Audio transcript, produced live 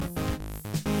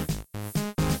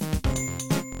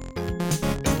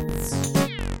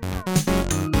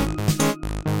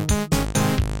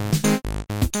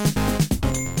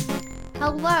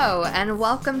Hello, and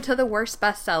welcome to the Worst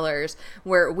Bestsellers,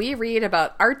 where we read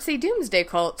about artsy doomsday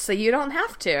cults so you don't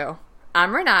have to.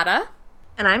 I'm Renata.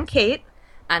 And I'm Kate.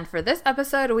 And for this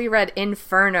episode, we read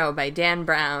Inferno by Dan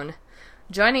Brown.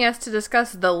 Joining us to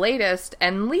discuss the latest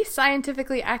and least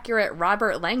scientifically accurate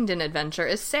Robert Langdon adventure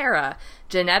is Sarah,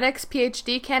 genetics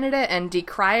PhD candidate and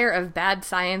decrier of bad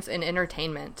science in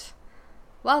entertainment.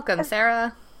 Welcome,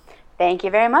 Sarah. Thank you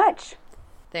very much.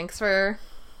 Thanks for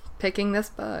picking this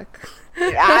book.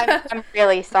 I'm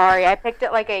really sorry. I picked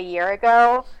it like a year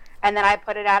ago, and then I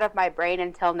put it out of my brain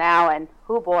until now, and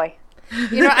oh boy.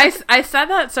 You know, I said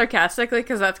that sarcastically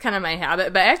because that's kind of my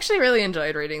habit, but I actually really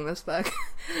enjoyed reading this book.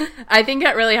 I think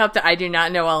it really helped that I do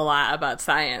not know a lot about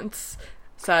science.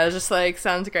 So I was just like,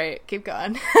 sounds great. Keep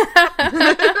going.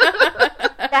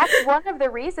 That's one of the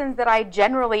reasons that I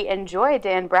generally enjoy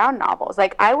Dan Brown novels.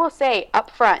 Like, I will say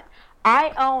up front,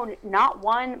 I own not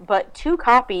one, but 2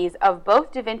 copies of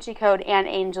both Da Vinci Code and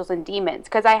Angels and Demons,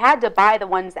 because I had to buy the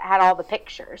ones that had all the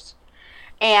pictures.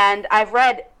 And I've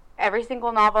read every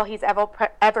single novel he's ever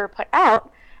put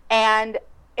out, and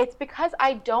it's because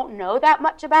I don't know that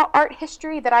much about art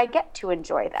history that I get to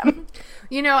enjoy them.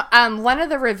 You know, one of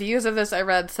the reviews of this I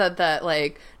read said that,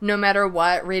 like, no matter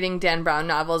what, reading Dan Brown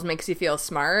novels makes you feel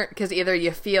smart, because either you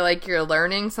feel like you're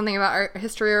learning something about art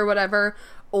history or whatever,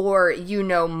 or you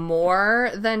know more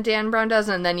than Dan Brown does,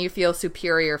 and then you feel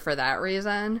superior for that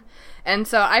reason. And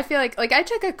so I feel like I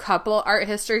took a couple art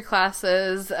history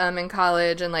classes in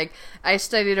college, and, like, I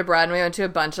studied abroad, and we went to a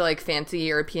bunch of, like, fancy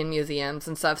European museums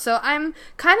and stuff. So I'm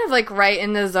kind of, like, right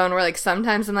in the zone where, like,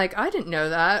 sometimes I'm like, oh, I didn't know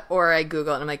that. Or I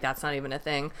Google it, and I'm like, that's not even a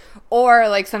thing. Or,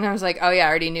 like, sometimes, like, oh, yeah, I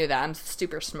already knew that. I'm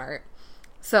super smart.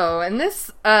 So, and this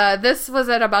was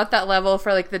at about that level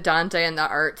for, like, the Dante and the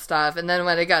art stuff. And then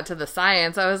when it got to the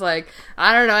science, I was like,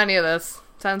 I don't know any of this.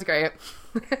 Sounds great.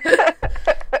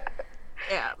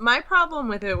 Yeah, my problem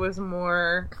with it was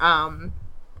more,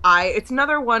 it's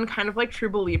another one kind of like True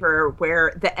Believer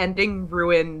where the ending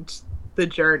ruined the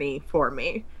journey for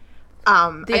me.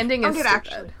 The ending is stupid.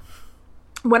 Actually,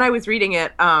 when I was reading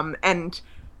it, and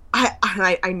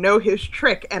I know his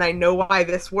trick and I know why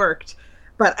this worked,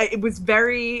 but it was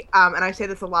very, and I say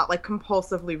this a lot, like,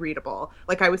 compulsively readable.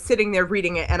 Like, I was sitting there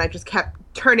reading it, and I just kept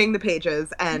turning the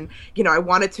pages, and, you know, I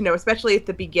wanted to know, especially at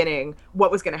the beginning,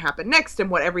 what was going to happen next and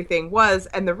what everything was.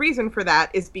 And the reason for that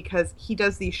is because he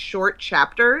does these short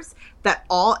chapters that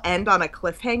all end on a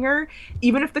cliffhanger,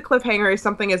 even if the cliffhanger is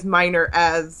something as minor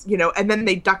as, you know, and then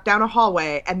they duck down a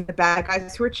hallway, and the bad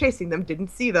guys who are chasing them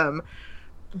didn't see them.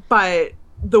 But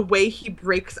the way he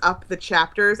breaks up the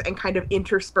chapters and kind of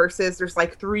intersperses, there's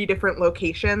like 3 different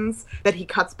locations that he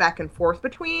cuts back and forth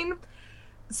between.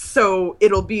 So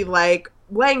it'll be like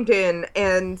Langdon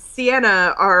and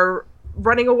Sienna are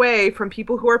running away from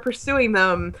people who are pursuing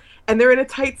them, and they're in a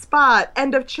tight spot.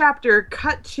 End of chapter.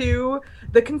 Cut to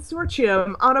the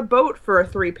consortium on a boat for a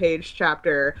 3-page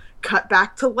chapter. Cut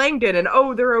back to Langdon, and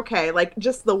oh, they're okay. Like,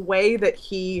 just the way that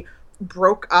he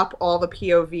broke up all the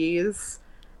POVs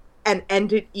and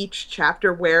ended each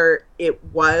chapter where it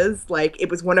was, like,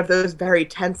 it was one of those very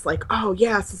tense, like, oh,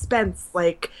 yeah, suspense,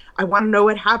 like, I want to know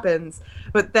what happens.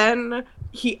 But then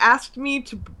he asked me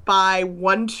to buy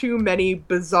one too many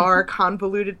bizarre,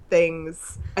 convoluted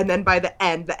things, and then by the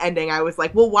ending, I was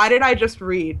like, well, why did I just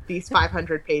read these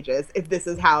 500 pages if this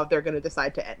is how they're going to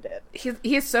decide to end it?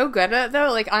 He's so good at it,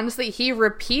 though. Like, honestly, he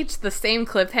repeats the same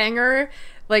cliffhanger,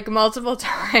 like, multiple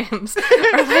times.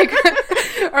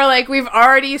 or like we've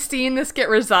already seen this get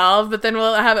resolved, but then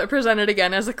we'll have it presented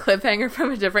again as a cliffhanger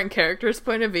from a different character's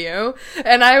point of view.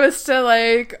 And I was still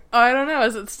like, oh, I don't know,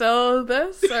 is it still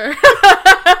this? Or,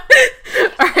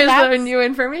 or is there new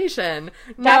information?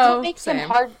 That's what makes him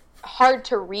hard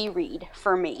to reread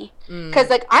for me. Because,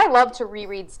 like, I love to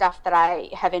reread stuff that I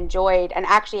have enjoyed. And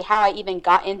actually how I even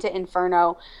got into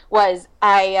Inferno was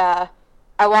I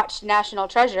watched National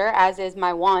Treasure, as is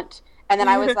my wont, and then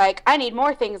I was like, I need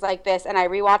more things like this, and I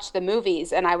rewatched the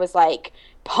movies, and I was, like,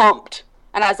 pumped.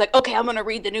 And I was like, okay, I'm going to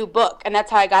read the new book. And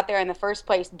that's how I got there in the first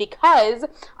place, because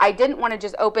I didn't want to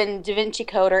just open Da Vinci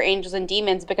Code or Angels and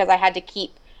Demons, because I had to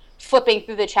keep flipping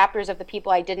through the chapters of the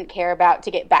people I didn't care about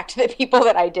to get back to the people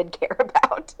that I did care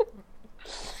about.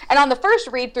 And on the first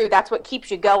read-through, that's what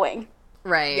keeps you going.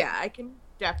 Right. Yeah, I can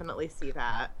definitely see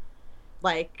that.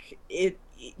 Like, it,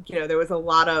 you know, there was a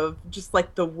lot of just,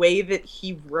 like, the way that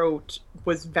he wrote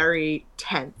was very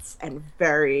tense and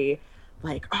very,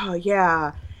 like, oh,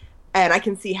 yeah. And I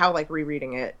can see how, like,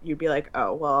 rereading it, you'd be like,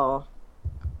 oh, well,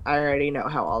 I already know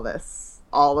how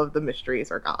all of the mysteries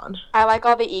are gone. I like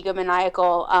all the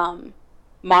egomaniacal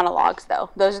monologues, though.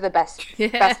 Those are the best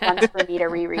ones for me to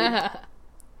reread.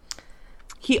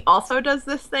 He also does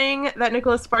this thing that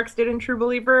Nicholas Sparks did in True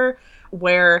Believer,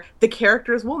 where the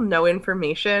characters will know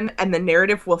information and the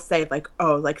narrative will say, like,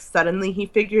 oh, like, suddenly he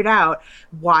figured out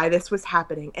why this was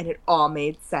happening and it all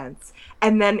made sense.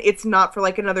 And then it's not for,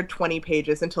 like, another 20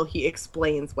 pages until he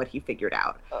explains what he figured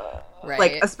out. Right.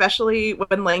 Like, especially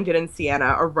when Langdon and Sienna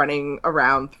are running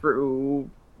around through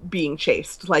being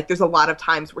chased. Like, there's a lot of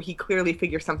times where he clearly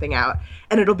figures something out,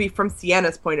 and it'll be from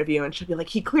Sienna's point of view, and she'll be like,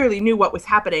 he clearly knew what was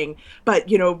happening, but,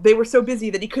 you know, they were so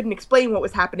busy that he couldn't explain what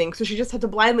was happening, so she just had to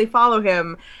blindly follow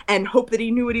him and hope that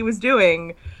he knew what he was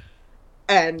doing.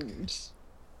 And,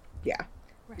 yeah.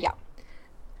 Yeah.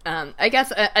 I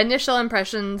guess initial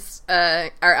impressions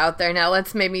are out there now.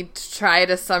 Let's maybe try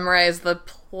to summarize the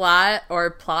plot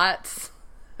or plots.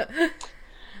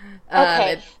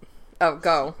 Okay.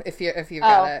 Go. If you've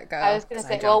got it, go. I was going to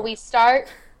say, well, we start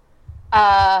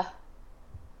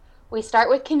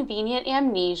with convenient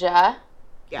amnesia.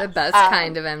 Yeah. The best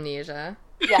kind of amnesia.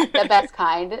 Yeah, the best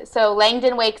kind. So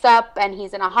Langdon wakes up and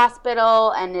he's in a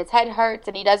hospital and his head hurts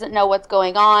and he doesn't know what's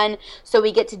going on. So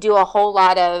we get to do a whole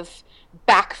lot of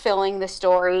backfilling the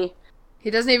story. He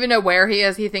doesn't even know where he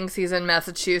is. He thinks he's in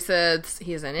Massachusetts.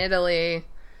 He's in Italy.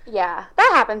 Yeah,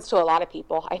 that happens to a lot of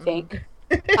people, I think.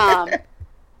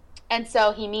 And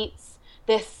so he meets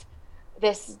this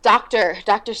Dr.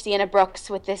 Sienna Brooks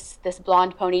with this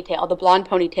blonde ponytail. The blonde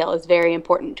ponytail is very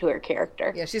important to her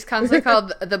character. Yeah, she's constantly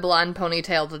called the blonde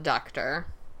ponytailed doctor.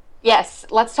 Yes,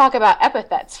 let's talk about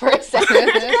epithets for a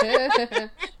second.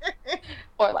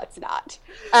 Or let's not.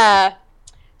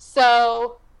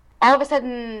 So all of a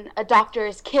sudden a doctor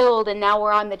is killed and now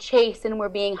we're on the chase and we're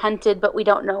being hunted, but we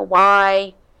don't know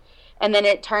why. And then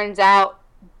it turns out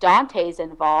Dante's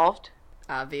involved.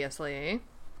 Obviously.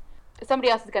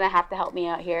 Somebody else is going to have to help me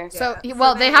out here. So,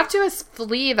 they have to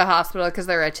flee the hospital because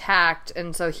they're attacked,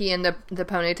 and so he and the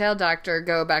ponytail doctor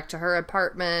go back to her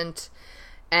apartment,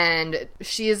 and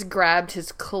she has grabbed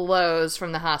his clothes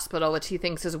from the hospital, which he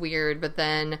thinks is weird, but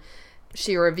then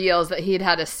she reveals that he'd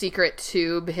had a secret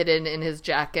tube hidden in his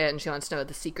jacket, and she wants to know what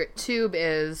the secret tube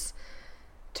is.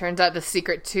 Turns out the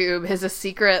secret tube is a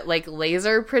secret, like,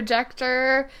 laser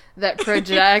projector that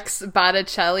projects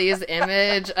Botticelli's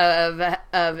image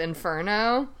of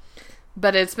Inferno.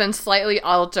 But it's been slightly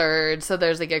altered, so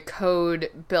there's, like, a code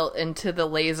built into the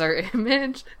laser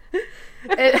image.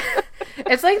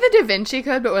 It's like the Da Vinci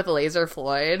Code, but with Laser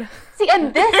Floyd. See,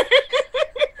 and this...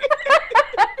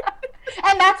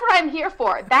 and that's what I'm here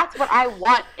for. That's what I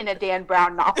want in a Dan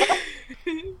Brown novel.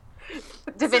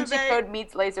 Da Vinci Code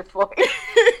meets Laser Floyd.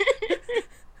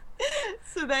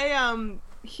 So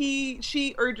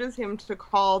she urges him to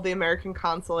call the American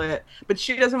consulate, but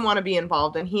she doesn't want to be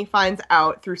involved, and he finds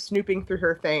out through snooping through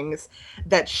her things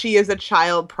that she is a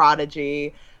child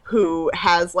prodigy who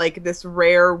has, like, this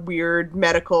rare, weird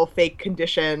medical fake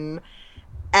condition,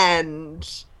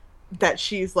 and that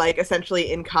she's, like,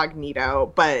 essentially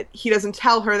incognito, but he doesn't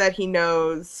tell her that he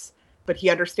knows. But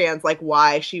he understands, like,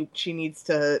 why she needs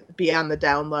to be on the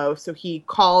down low. So he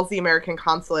calls the American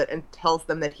consulate and tells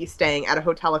them that he's staying at a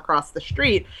hotel across the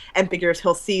street and figures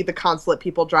he'll see the consulate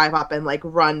people drive up and, like,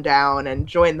 run down and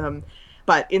join them.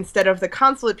 But instead of the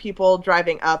consulate people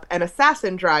driving up, an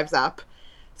assassin drives up.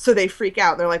 So they freak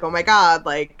out. And they're like, oh, my God,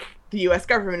 like, the U.S.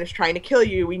 government is trying to kill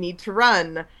you. We need to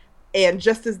run. And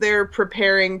just as they're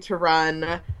preparing to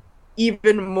run,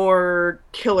 even more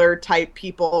killer-type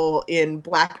people in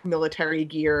black military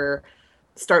gear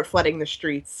start flooding the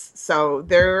streets. So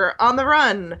they're on the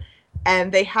run,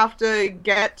 and they have to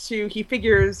get to, he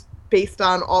figures, based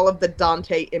on all of the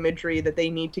Dante imagery, that they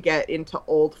need to get into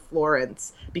Old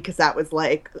Florence, because that was,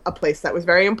 like, a place that was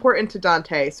very important to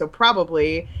Dante, so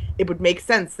probably it would make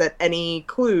sense that any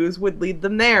clues would lead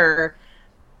them there.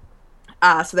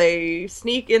 So they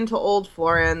sneak into Old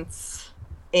Florence,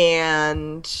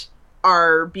 and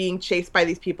are being chased by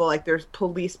these people. Like, there's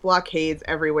police blockades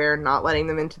everywhere, not letting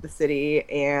them into the city,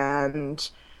 and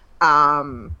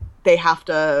they have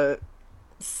to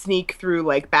sneak through,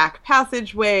 like, back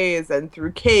passageways and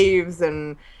through caves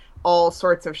and all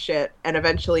sorts of shit, and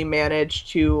eventually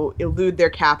manage to elude their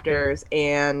captors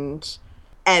and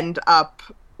end up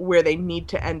where they need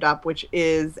to end up, which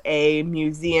is a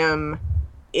museum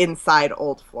inside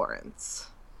Old Florence.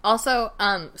 Also,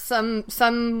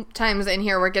 sometimes in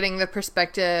here we're getting the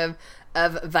perspective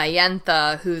of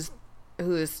Vayentha,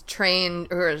 who's trained,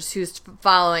 or who's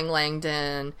following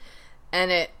Langdon,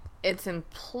 and it's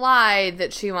implied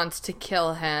that she wants to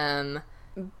kill him,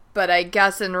 but I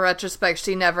guess in retrospect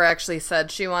she never actually said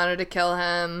she wanted to kill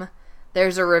him.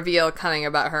 There's a reveal coming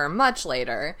about her much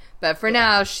later, but for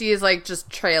now she's, like, just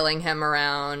trailing him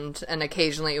around, and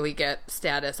occasionally we get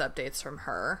status updates from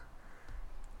her.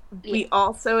 We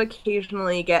also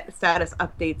occasionally get status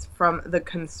updates from the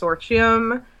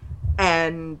consortium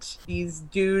and these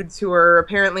dudes who are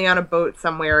apparently on a boat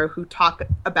somewhere who talk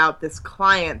about this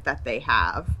client that they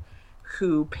have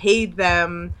who paid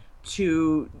them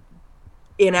to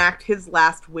enact his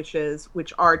last wishes,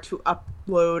 which are to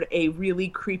upload a really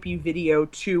creepy video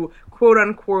to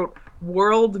quote-unquote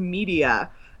world media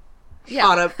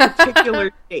on a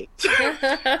particular date.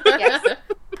 Yes.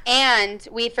 And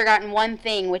we've forgotten one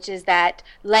thing, which is that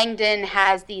Langdon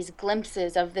has these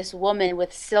glimpses of this woman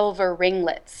with silver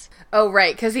ringlets. Oh,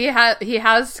 right, because he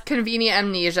has convenient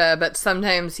amnesia, but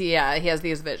sometimes he has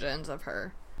these visions of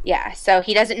her. Yeah, so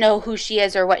he doesn't know who she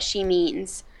is or what she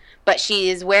means, but she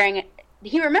is wearing...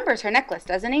 He remembers her necklace,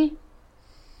 doesn't he?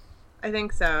 I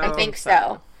think so. I think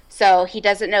so. So he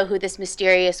doesn't know who this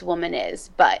mysterious woman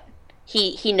is, but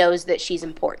he knows that she's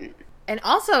important. And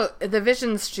also, the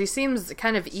visions, she seems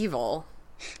kind of evil.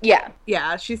 Yeah.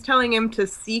 Yeah, she's telling him to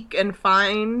seek and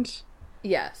find.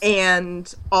 Yes.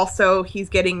 And also, he's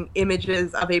getting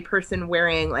images of a person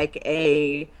wearing, like,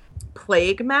 a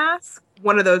plague mask.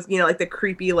 One of those, like, the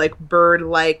creepy, like,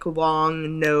 bird-like,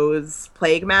 long nose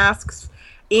plague masks.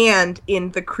 And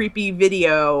in the creepy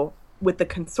video with the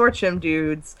consortium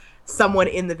dudes, someone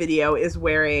in the video is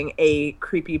wearing a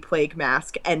creepy plague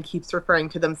mask and keeps referring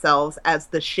to themselves as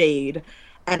the Shade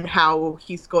and how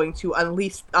he's going to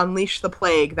unleash the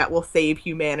plague that will save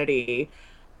humanity.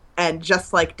 And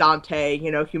just like Dante,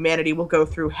 humanity will go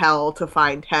through hell to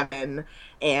find heaven,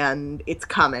 and it's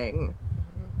coming.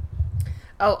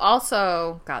 Oh,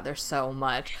 also, God, there's so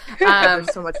much.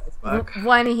 There's so much in this book.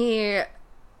 When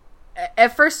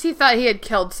at first he thought he had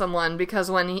killed someone because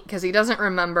he doesn't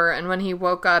remember, and when he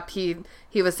woke up he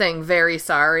was saying very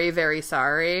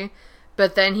sorry,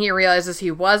 but then he realizes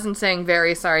he wasn't saying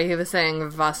very sorry, he was saying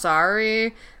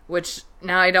Vasari, which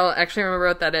now I don't actually remember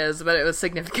what that is, but it was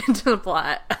significant to the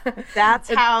plot. That's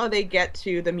how they get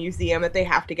to the museum that they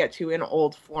have to get to in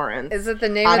Old Florence. Is it the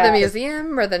name of the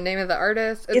museum or the name of the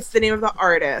artist? It's the name of the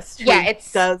artist who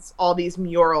does all these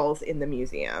murals in the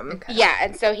museum. Okay. Yeah,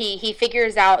 and so he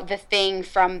figures out the thing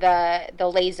from the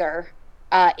laser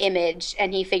image,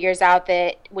 and he figures out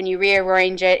that when you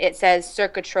rearrange it, it says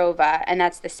Circa Trova, and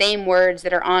that's the same words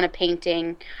that are on a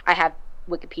painting. I have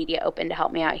Wikipedia open to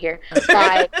help me out here,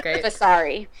 by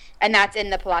Vasari, and that's in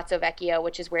the Palazzo Vecchio,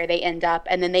 which is where they end up,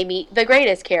 and then they meet the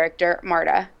greatest character,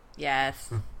 Marta.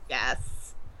 Yes.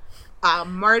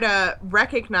 Marta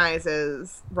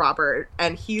recognizes Robert,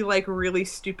 and he really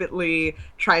stupidly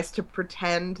tries to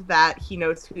pretend that he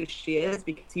knows who she is,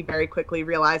 because he very quickly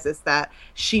realizes that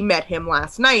she met him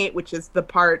last night, which is the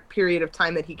period of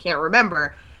time that he can't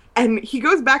remember. And he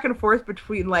goes back and forth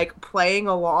between, playing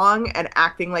along and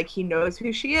acting like he knows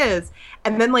who she is,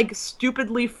 and then,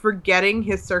 stupidly forgetting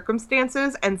his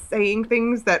circumstances and saying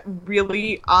things that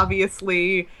really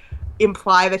obviously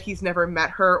imply that he's never met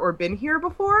her or been here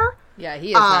before. Yeah, he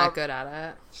is not good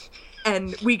at it.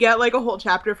 And we get, a whole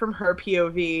chapter from her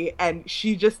POV, and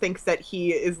she just thinks that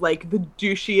he is, the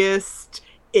douchiest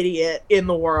idiot in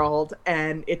the world,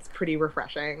 and it's pretty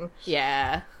refreshing.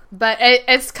 Yeah. But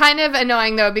it's kind of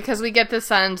annoying, though, because we get the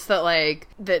sense that,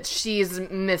 that she's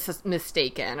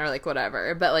mistaken or,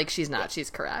 whatever. But, she's not. She's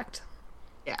correct.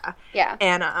 Yeah. Yeah.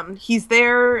 And he's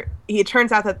there. It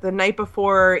turns out that the night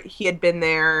before he had been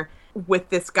there with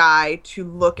this guy to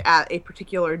look at a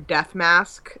particular death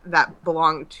mask that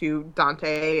belonged to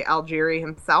Dante Alighieri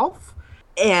himself.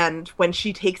 And when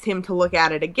she takes him to look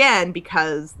at it again,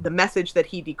 because the message that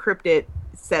he decrypted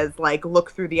says,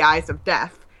 look through the eyes of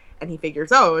death. And he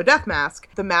figures, a death mask.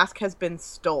 The mask has been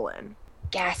stolen.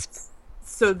 Gasp.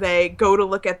 So they go to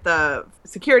look at the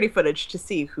security footage to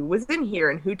see who was in here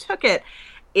and who took it.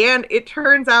 And it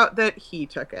turns out that he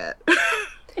took it.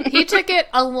 He took it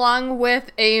along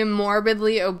with a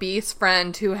morbidly obese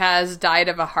friend who has died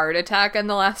of a heart attack in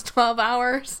the last 12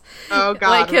 hours. Oh,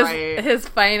 God, right. His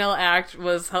final act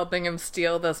was helping him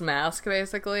steal this mask,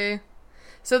 basically.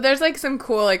 So there's, some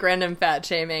cool, random fat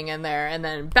shaming in there, and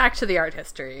then back to the art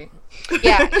history.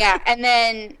 Yeah. And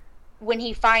then when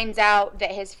he finds out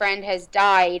that his friend has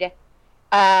died,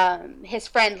 his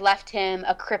friend left him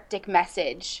a cryptic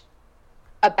message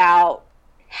about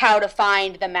how to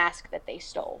find the mask that they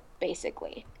stole,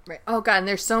 basically. Right. Oh, God, and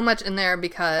there's so much in there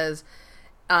because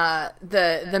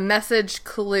the message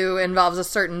clue involves a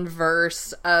certain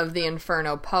verse of the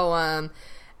Inferno poem,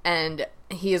 and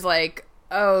he's like,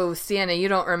 oh, Sienna, you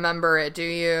don't remember it, do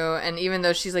you? And even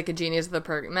though she's a genius with a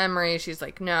perfect memory, she's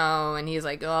like, no. And he's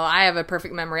like, oh, I have a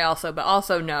perfect memory also, but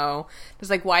also no. It's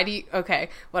why do you... Okay,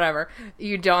 whatever.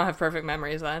 You don't have perfect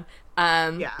memories then.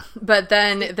 But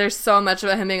then there's so much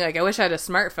about him being like, I wish I had a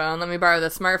smartphone. Let me borrow the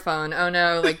smartphone. Oh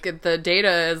no, like the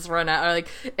data is run out. Or, like,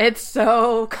 it's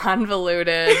so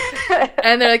convoluted.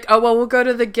 And they're like, oh well, we'll go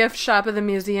to the gift shop at the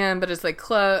museum, but it's like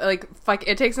close. Like, fuck,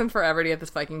 it takes them forever to get this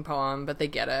fucking poem, but they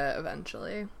get it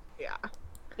eventually.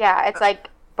 Yeah, it's like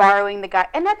borrowing the guy,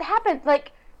 and that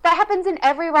happens in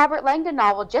every Robert Langdon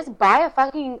novel. Just buy a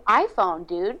fucking iPhone,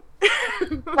 dude.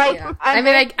 Like, yeah.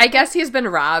 I guess he's been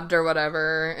robbed or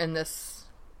whatever in this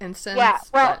instance. Yeah,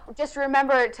 well, just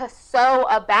remember to sew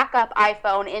a backup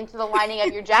iPhone into the lining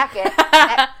of your jacket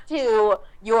next to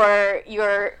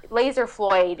your laser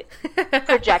Floyd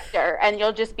projector, and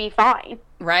you'll just be fine.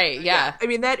 Right, yeah. I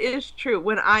mean, that is true.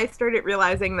 When I started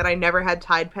realizing that I never had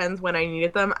Tide pens when I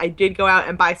needed them, I did go out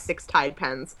and buy 6 Tide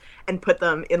pens and put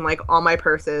them in, like, all my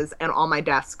purses and all my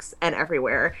desks and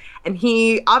everywhere. And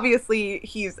he's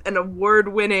an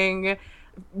award-winning,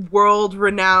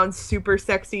 world-renowned, super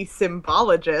sexy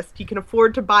symbologist. He can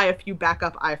afford to buy a few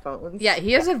backup iPhones. Yeah,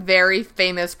 he is a very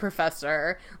famous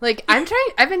professor. Like, I've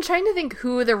been trying to think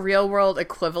who the real-world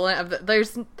equivalent of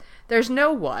there's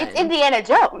no one. It's Indiana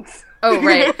Jones. Oh,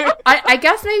 right. I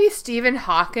guess maybe Stephen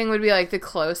Hawking would be, like, the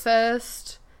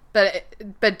closest, but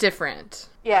different.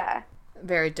 Yeah.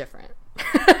 Very different.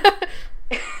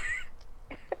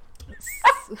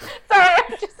 Sorry,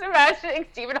 I'm just imagining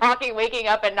Stephen Hawking waking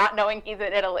up and not knowing he's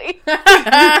in Italy.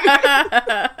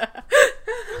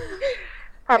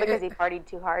 Probably because he partied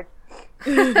too hard.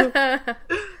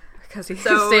 Because he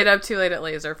stayed up too late at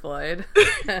Laser Floyd.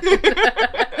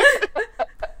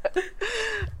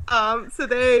 So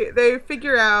they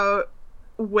figure out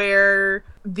where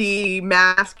the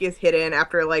mask is hidden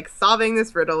after, like, solving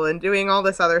this riddle and doing all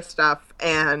this other stuff.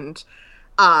 And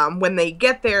when they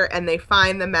get there and they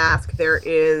find the mask, there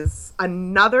is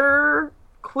another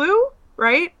clue,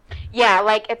 right? Yeah,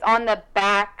 like, it's on the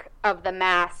back of the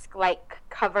mask, like,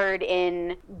 covered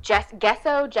in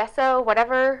gesso,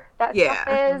 whatever that stuff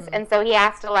is. And so he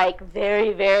has to, like,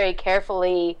 very, very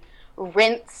carefully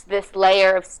rinse this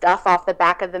layer of stuff off the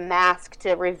back of the mask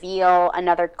to reveal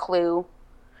another clue.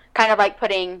 Kind of like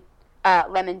putting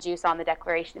lemon juice on the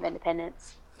Declaration of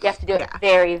Independence. You have to do it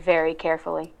very, very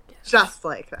carefully. Just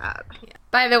like that. Yeah.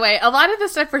 By the way, a lot of the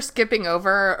stuff we're skipping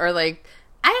over, or like,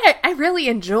 I really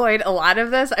enjoyed a lot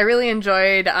of this. I really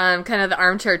enjoyed kind of the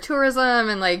armchair tourism,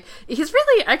 and like, he's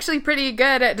really actually pretty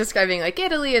good at describing like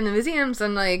Italy and the museums,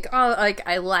 and like, all, like,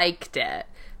 I liked it.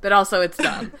 But also it's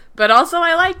dumb. But also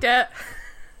I liked it.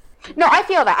 No, I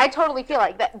feel that. I totally feel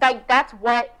like that. Like, that's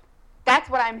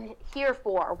what I'm here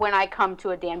for when I come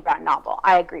to a Dan Brown novel.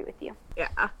 I agree with you.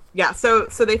 Yeah. So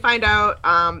they find out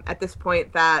at this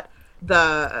point that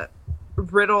the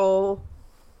riddle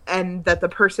and that the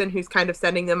person who's kind of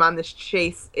sending them on this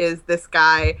chase is this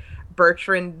guy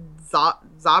Bertrand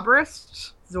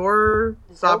Zobrist.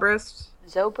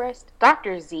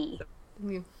 Dr. Z.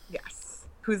 Yes.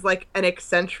 Who's like an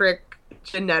eccentric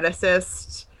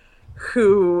geneticist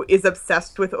who is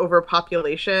obsessed with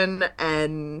overpopulation.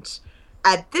 And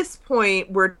at this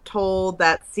point, we're told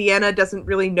that Sienna doesn't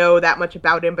really know that much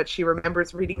about him, but she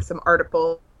remembers reading some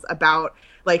articles about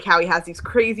like how he has these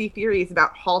crazy theories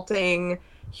about halting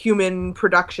human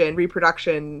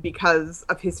reproduction because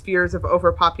of his fears of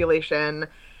overpopulation,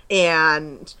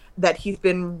 and that he's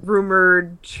been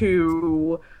rumored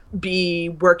to be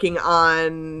working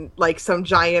on like some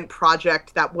giant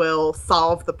project that will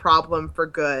solve the problem for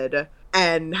good,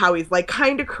 and how he's like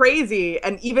kind of crazy.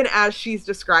 And even as she's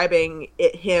describing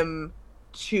him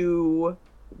to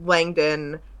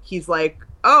Langdon, he's like,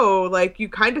 oh, like, you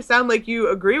kind of sound like you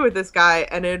agree with this guy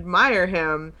and admire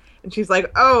him. And she's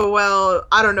like, oh, well,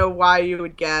 I don't know why you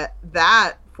would get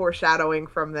that foreshadowing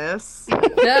from this.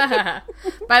 But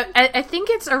I think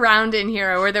it's around in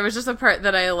here where there was just a part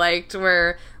that I liked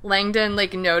where Langdon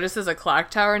like notices a clock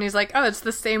tower and he's like, oh, it's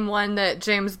the same one that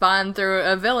James Bond threw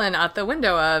a villain out the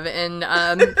window of in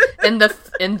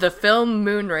the film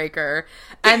Moonraker.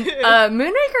 And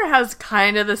Moonraker has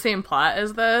kind of the same plot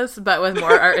as this, but with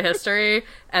more art history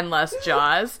and less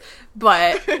Jaws.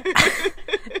 But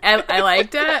I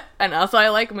liked it, and also I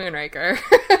like Moonraker.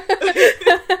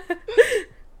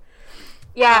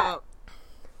 Yeah.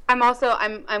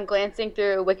 I'm glancing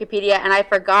through Wikipedia, and I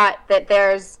forgot that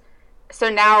so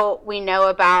now we know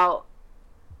about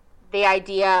the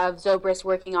idea of Zobrist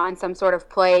working on some sort of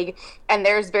plague, and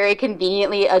there's very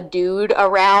conveniently a dude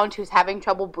around who's having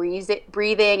trouble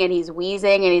breathing, and he's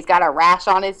wheezing, and he's got a rash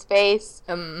on his face.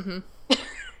 Mm-hmm.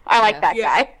 I like that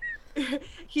guy.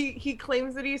 He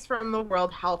claims that he's from the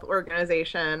World Health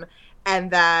Organization,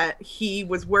 and that he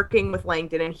was working with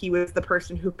Langdon, and he was the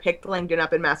person who picked Langdon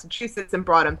up in Massachusetts and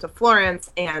brought him to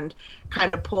Florence and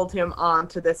kind of pulled him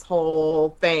onto this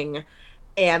whole thing.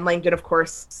 And Langdon, of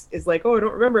course, is like, oh, I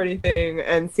don't remember anything.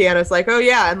 And Sienna's like, oh,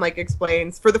 yeah, and, like,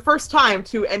 explains for the first time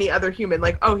to any other human,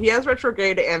 like, oh, he has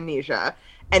retrograde amnesia,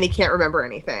 and he can't remember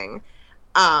anything.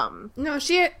 No,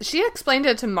 she explained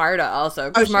it to Marta also,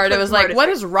 because Marta was like, what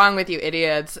is wrong with you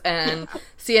idiots? And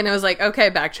Sienna was like,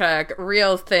 okay, backtrack,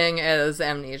 real thing is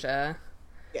amnesia.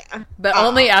 Yeah. But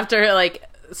only after, like,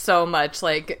 so much,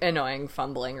 like, annoying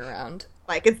fumbling around.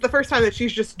 Like, it's the first time that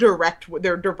she's just direct with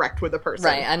a person.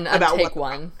 Right, and about take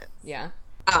one. Yeah.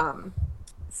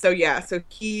 So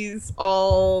he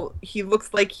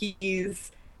looks like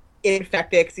he's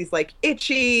infected because he's, like,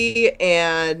 itchy,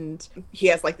 and he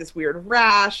has, like, this weird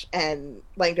rash, and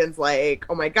Langdon's like,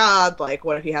 oh my god, like,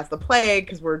 what if he has the plague,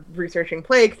 because we're researching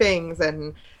plague things,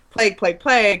 and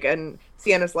plague, and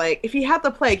Sienna's like, if he had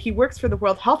the plague, he works for the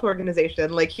World Health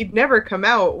Organization, like, he'd never come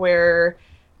out where,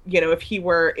 you know, if he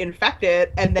were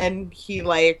infected, and then he,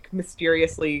 like,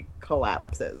 mysteriously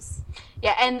collapses.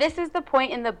 Yeah, and this is the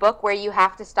point in the book where you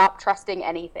have to stop trusting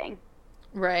anything.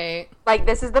 Right. Like,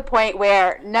 this is the point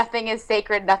where nothing is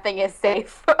sacred, nothing is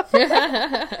safe.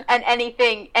 And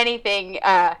anything's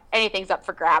up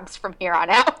for grabs from here on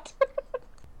out.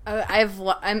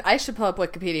 I should pull up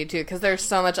Wikipedia, too, because there's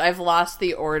so much. I've lost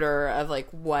the order of, like,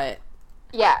 what...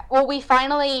 Yeah, well,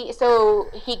 so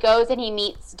he goes and he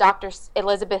meets Dr.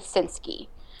 Elizabeth Sinsky,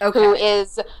 who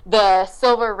is the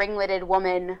silver ringleted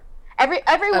woman.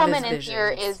 Every woman in here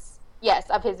is, yes,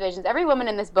 of his visions. Every woman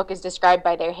in this book is described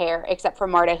by their hair, except for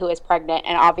Marta, who is pregnant,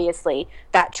 and obviously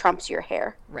that trumps your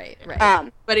hair. Right.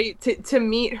 But to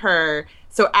meet her,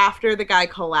 so after the guy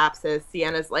collapses,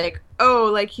 Sienna's like, oh,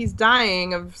 like, he's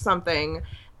dying of something,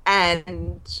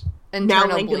 and... Internal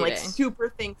now Langdon, bleeding. like,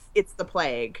 super thinks it's the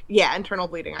plague. Yeah, internal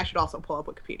bleeding. I should also pull up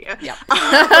Wikipedia. Yep.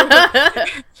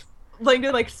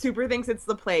 Langdon, like, super thinks it's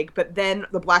the plague, but then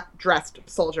the black-dressed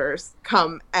soldiers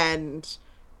come and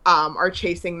are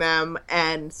chasing them,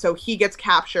 and so he gets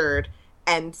captured,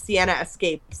 and Sienna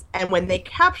escapes. And when they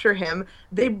capture him,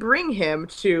 they bring him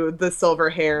to the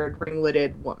silver-haired,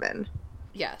 ringleted woman.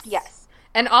 Yes.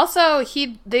 And also,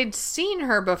 they'd seen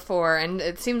her before, and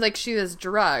it seemed like she was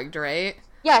drugged, right?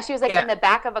 Yeah, she was, like, in the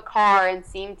back of a car and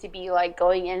seemed to be, like,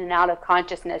 going in and out of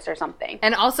consciousness or something.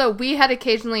 And also, we had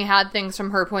occasionally had things from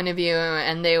her point of view,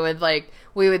 and they would, like,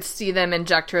 we would see them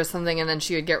inject her with something, and then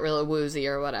she would get really woozy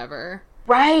or whatever.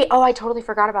 Right. Oh, I totally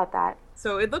forgot about that.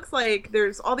 So it looks like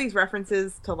there's all these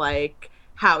references to, like,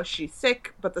 how she's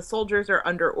sick, but the soldiers are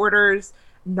under orders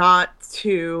not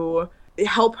to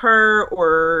help her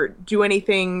or do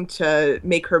anything to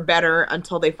make her better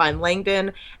until they find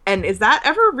Langdon. And is that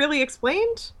ever really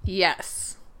explained?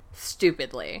 Yes.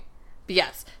 Stupidly. But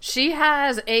yes. She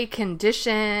has a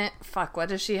condition. Fuck, what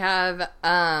does she have?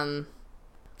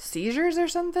 Seizures or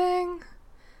something?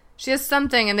 She has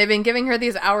something, and they've been giving her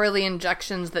these hourly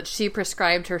injections that she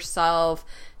prescribed herself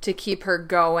to keep her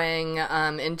going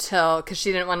until, because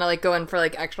she didn't want to, like, go in for,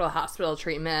 like, actual hospital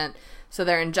treatment. So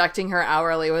they're injecting her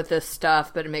hourly with this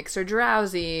stuff, but it makes her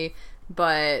drowsy,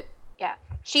 but... Yeah.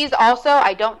 She's also,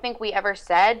 I don't think we ever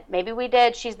said, maybe we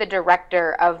did, she's the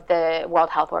director of the World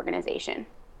Health Organization.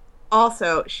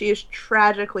 Also, she is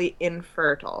tragically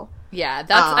infertile. Yeah,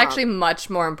 that's actually much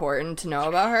more important to know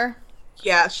about her.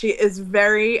 Yeah, she is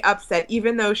very upset.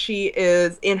 Even though she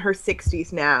is in her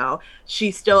 60s now,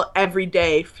 she still every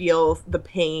day feels the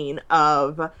pain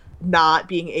of not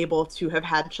being able to have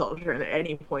had children at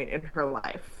any point in her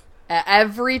life.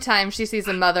 Every time she sees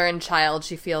a mother and child,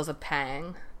 she feels a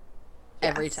pang.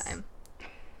 Yes. Every time.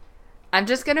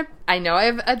 I know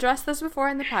I've addressed this before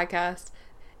in the podcast.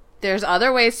 There's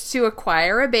other ways to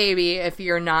acquire a baby if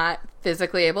you're not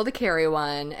physically able to carry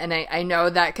one, and I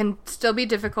know that can still be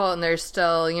difficult, and there's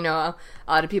still, you know, a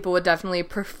lot of people would definitely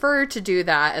prefer to do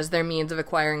that as their means of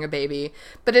acquiring a baby,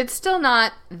 but it's still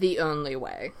not the only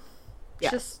way.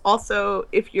 Yes. Also,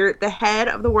 if you're the head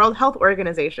of the World Health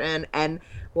Organization and,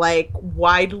 like,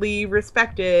 widely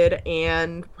respected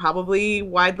and probably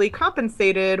widely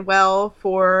compensated well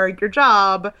for your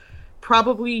job,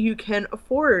 probably you can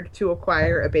afford to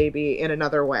acquire a baby in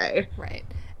another way. Right.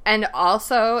 And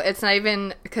also, it's not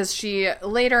even, because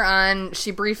later on, she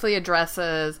briefly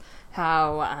addresses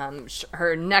how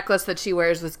her necklace that she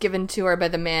wears was given to her by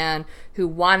the man who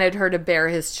wanted her to bear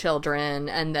his children,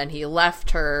 and then he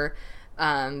left her,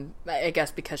 I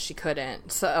guess because she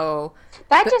couldn't. So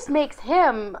that just makes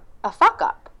him a fuck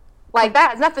up. Like, that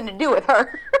has nothing to do with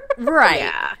her. Right.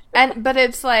 Yeah. But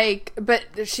it's like,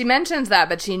 but she mentions that,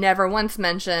 but she never once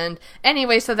mentioned,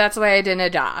 anyway, so that's why I didn't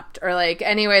adopt. Or like,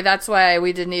 anyway, that's why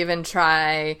we didn't even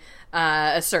try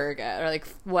a surrogate. Or like,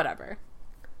 whatever.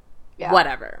 Yeah.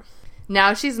 Whatever.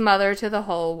 Now she's mother to the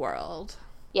whole world.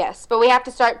 Yes, but we have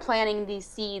to start planting these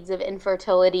seeds of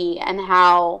infertility and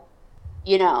how,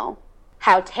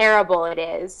 how terrible it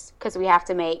is, because we have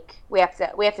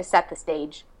to set the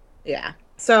stage. Yeah.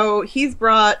 So he's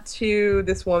brought to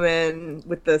this woman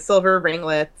with the silver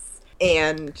ringlets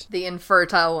and... The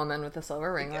infertile woman with the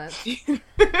silver ringlets.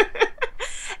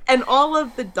 And all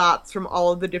of the dots from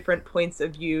all of the different points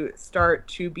of view start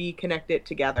to be connected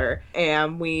together.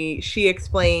 And she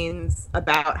explains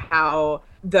about how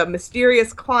the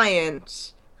mysterious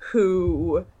client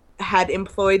who had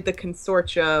employed the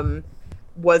consortium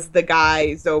was the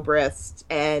guy Zobrist,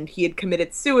 and he had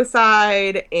committed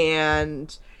suicide,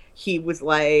 and he was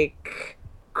like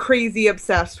crazy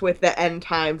obsessed with the end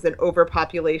times and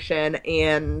overpopulation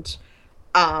and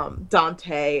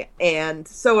Dante, and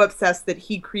so obsessed that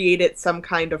he created some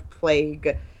kind of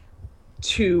plague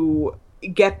to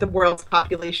get the world's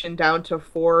population down to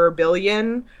 4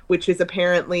 billion, which is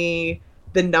apparently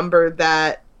the number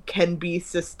that can be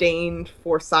sustained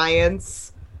for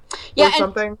science. Yeah, or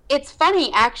something. And it's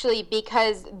funny actually,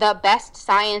 because the best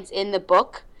science in the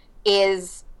book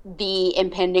is the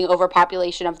impending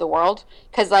overpopulation of the world,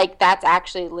 because like that's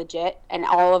actually legit, and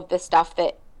all of the stuff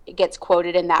that gets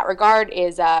quoted in that regard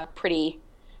is pretty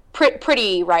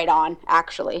right on,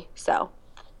 actually. So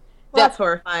that's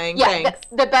horrifying. Yeah, thanks.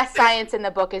 The best science in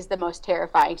the book is the most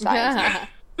terrifying science.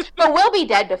 Yeah. But we'll be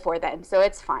dead before then, so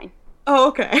it's fine. Oh,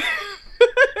 okay.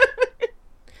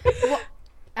 Well,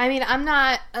 I mean, I'm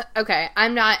not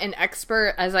an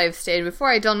expert, as I've stated before.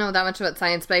 I don't know that much about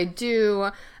science, but I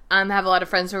do have a lot of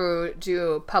friends who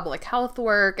do public health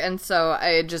work, and so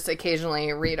I just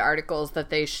occasionally read articles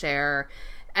that they share.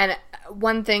 And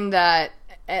one thing that,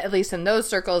 at least in those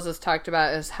circles, is talked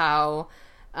about is how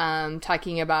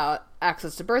talking about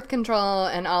access to birth control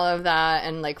and all of that,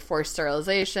 and like forced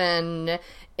sterilization,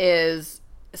 is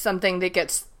something that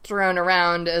gets thrown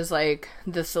around as like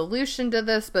the solution to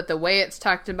this, but the way it's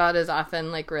talked about is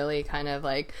often like really kind of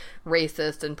like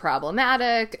racist and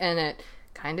problematic, and it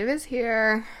kind of is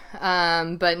here,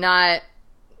 but not.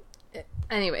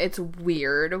 Anyway, it's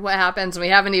weird what happens. We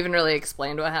haven't even really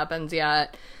explained what happens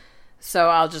yet, so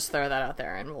I'll just throw that out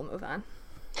there and we'll move on.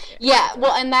 Yeah,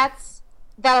 well, and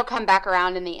that'll come back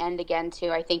around in the end again too,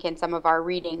 I think, in some of our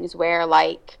readings, where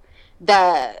like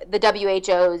the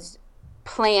WHO's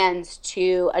plans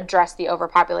to address the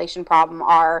overpopulation problem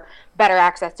are better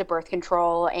access to birth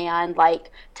control and like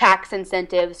tax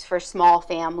incentives for small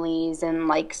families and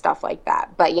like stuff like that.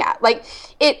 But yeah, like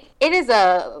it is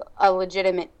a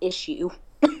legitimate issue.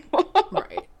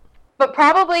 Right. But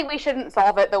probably we shouldn't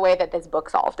solve it the way that this book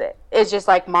solved it. It's just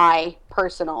like my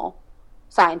personal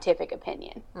scientific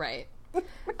opinion. Right.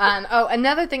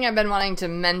 Another thing I've been wanting to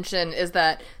mention is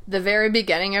that the very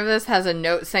beginning of this has a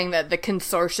note saying that the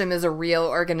consortium is a real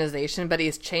organization, but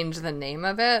he's changed the name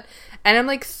of it. And I'm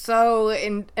like,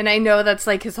 and I know that's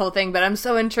like his whole thing, but I'm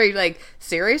so intrigued. Like,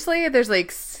 seriously? There's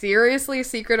like seriously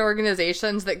secret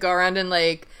organizations that go around and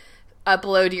like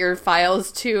upload your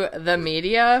files to the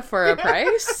media for a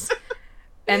price?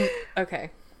 And, okay.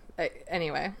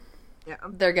 Anyway. Yeah.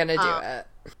 They're gonna do it.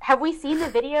 Have we seen the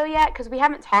video yet? Because we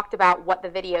haven't talked about what the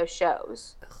video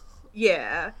shows.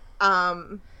 Yeah.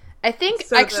 I think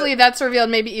actually that's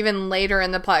revealed maybe even later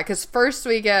in the plot, because first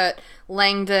we get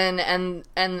Langdon and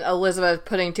Elizabeth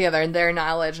putting together their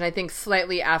knowledge, and I think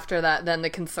slightly after that then the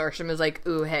consortium is like,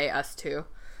 ooh, hey, us too.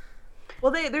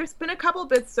 Well, there's been a couple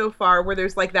bits so far where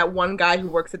there's like that one guy who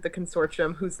works at the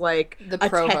consortium who's like the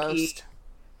provost. Techie,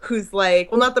 who's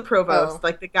like, well, not the provost,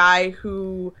 like the guy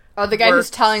who... Oh, the guy who's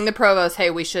telling the provost,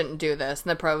 hey, we shouldn't do this. And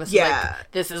the provost is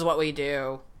like, this is what we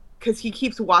do. Because he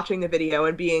keeps watching the video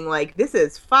and being like, this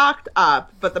is fucked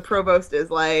up. But the provost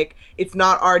is like, it's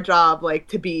not our job, like,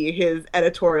 to be his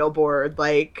editorial board.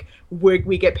 Like,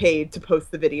 we get paid to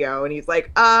post the video. And he's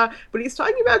like, but he's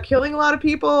talking about killing a lot of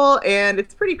people, and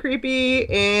it's pretty creepy,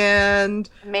 and...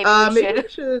 Maybe we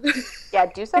should. Yeah,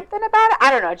 do something about it? I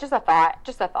don't know, just a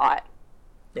thought.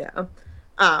 Yeah.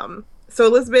 So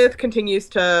Elizabeth continues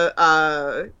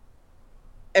to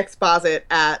exposit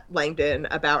at Langdon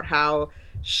about how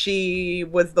she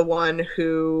was the one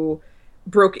who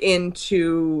broke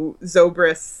into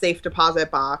Zobrist's safe deposit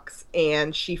box,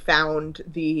 and she found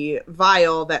the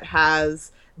vial that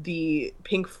has the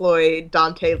Pink Floyd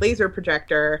Dante laser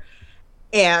projector,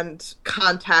 and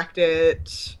contacted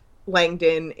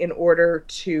Langdon in order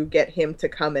to get him to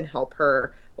come and help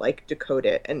her like decode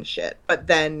it and shit. But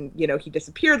then, you know, he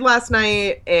disappeared last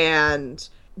night, and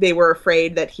they were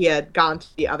afraid that he had gone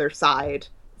to the other side,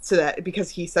 so that because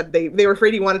he said they were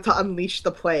afraid he wanted to unleash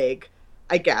the plague,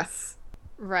 I guess.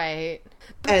 Right.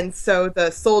 And so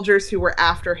the soldiers who were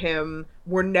after him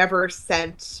were never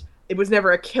sent. It was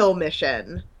never a kill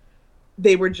mission.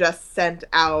 They were just sent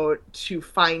out to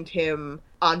find him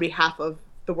on behalf of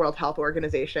the World Health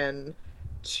Organization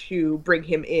to bring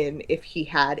him in if he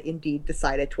had indeed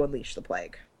decided to unleash the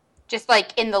plague. Just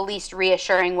like in the least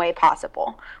reassuring way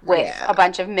possible, with a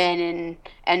bunch of men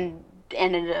and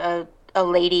a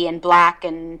lady in black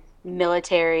and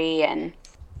military, and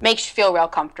makes you feel real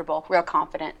comfortable, real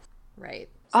confident. Right.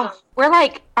 Oh, we're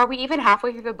like, are we even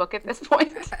halfway through the book at this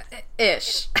point?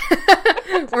 Ish.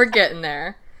 We're getting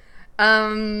there.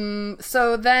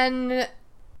 So then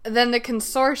the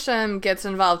consortium gets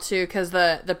involved too, because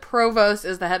the provost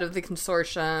is the head of the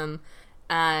consortium,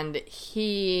 and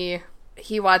he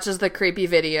watches the creepy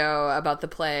video about the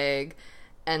plague,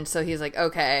 and so he's like,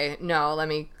 okay, no, let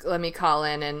me call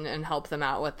in and help them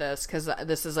out with this, because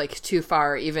this is like too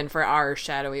far even for our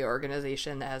shadowy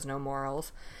organization that has no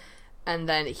morals. And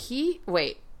then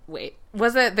wait,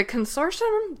 was it the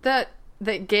consortium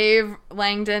that gave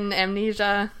Langdon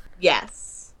amnesia?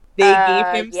 Yes. They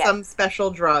gave him some special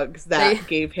drugs that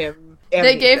gave him amnesia.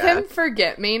 They gave him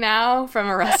Forget Me Now from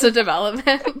Arrested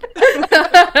Development.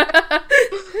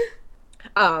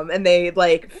 And they,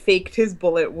 like, faked his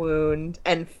bullet wound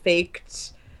and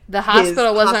faked the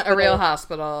hospital wasn't a real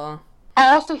hospital.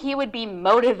 Also, he would be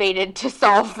motivated to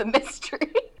solve the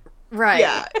mystery. Right.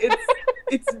 Yeah,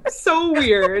 it's so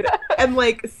weird. And,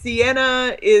 like,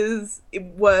 Sienna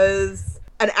was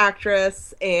an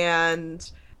actress, and,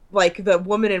 like, the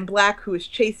woman in black who was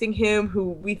chasing him,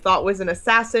 who we thought was an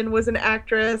assassin, was an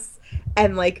actress.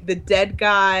 And, like, the dead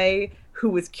guy who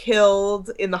was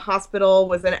killed in the hospital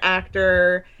was an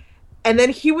actor. And then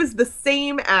he was the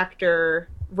same actor,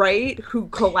 right, who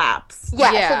collapsed.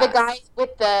 Yeah. So the guy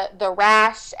with the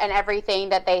rash and everything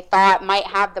that they thought might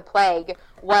have the plague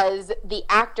was the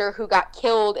actor who got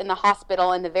killed in the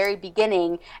hospital in the very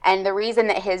beginning. And the reason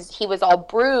that he was all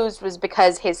bruised was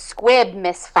because his squib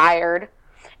misfired,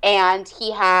 and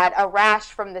he had a rash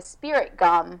from the spirit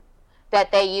gum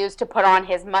that they used to put on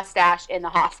his mustache in the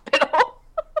hospital.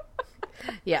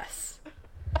 Yes.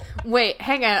 Wait,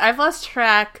 hang on. I've lost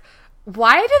track.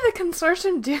 Why did the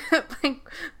consortium do it? Like,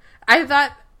 I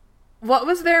thought, what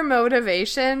was their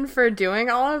motivation for doing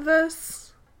all of this?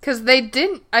 Because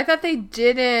I thought they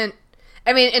didn't,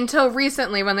 I mean, until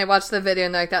recently when they watched the video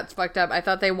and they're like, that's fucked up, I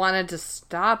thought they wanted to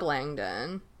stop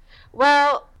Langdon.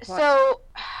 Well, so,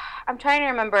 I'm trying to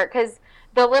remember, because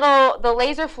the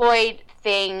laser Floyd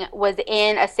thing was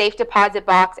in a safe deposit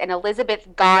box, and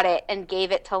Elizabeth got it and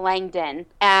gave it to Langdon.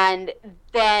 And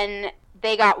then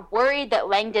they got worried that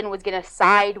Langdon was going to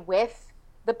side with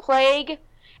the plague.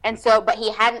 And so, but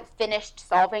he hadn't finished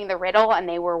solving the riddle, and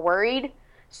they were worried.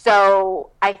 So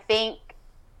I think,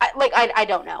 I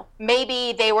don't know.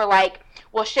 Maybe they were like,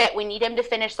 well, shit, we need him to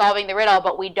finish solving the riddle,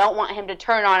 but we don't want him to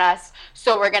turn on us,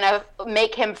 so we're going to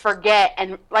make him forget,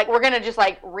 and, like, we're going to just,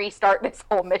 like, restart this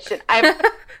whole mission. I'm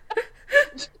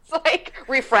just, like,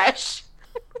 refresh.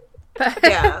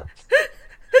 Yeah.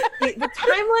 The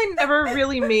timeline never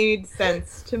really made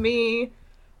sense to me.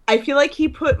 I feel like he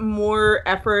put more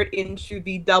effort into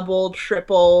the double,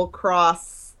 triple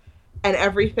cross and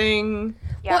everything.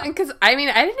 Yeah. Well, because, I mean,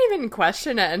 I didn't even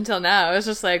question it until now. It was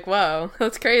just like, whoa,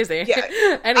 that's crazy.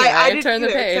 Yeah. Anyway, I turned the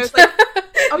page. So like,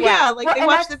 oh, yeah, like, well, they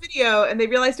watched the video, and they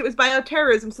realized it was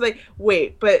bioterrorism, so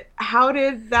wait, but how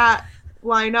did that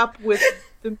line up with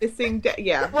the missing...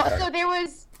 yeah. Well, so there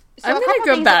was... So I'm going to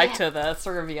go back to this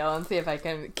reveal and see if I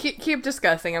can... Keep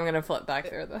discussing. I'm going to flip back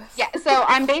through this. Yeah, so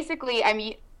I'm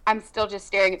still just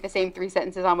staring at the same 3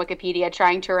 sentences on Wikipedia,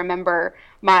 trying to remember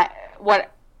this.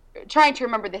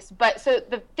 But so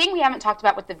the thing we haven't talked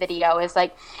about with the video is,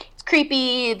 like, it's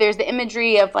creepy. There's the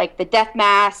imagery of, like, the death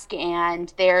mask,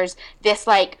 and there's this,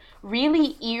 like,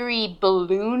 really eerie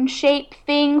balloon-shaped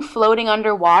thing floating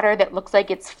underwater that looks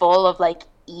like it's full of, like,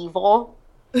 evil.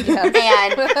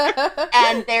 Yeah.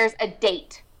 And there's a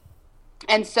date.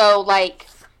 And so, like,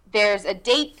 there's a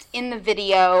date in the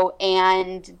video,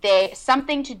 and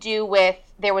something to do with,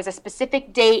 there was a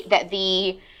specific date that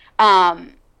the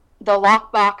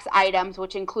lockbox items,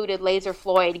 which included Laser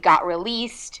Floyd, got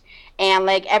released, and,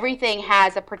 like, everything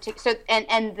has a particular,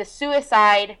 and the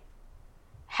suicide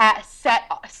has set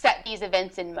these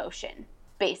events in motion,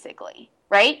 basically,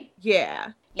 right?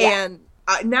 Yeah. And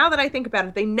now that I think about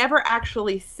it, they never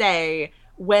actually say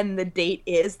when the date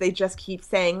is. They just keep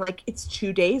saying, like, it's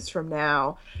 2 days from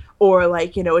now, or,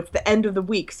 like, you know, it's the end of the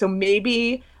week. So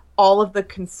maybe all of the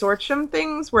consortium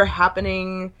things were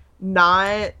happening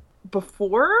not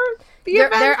before the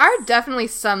events. There are definitely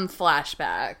some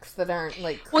flashbacks that aren't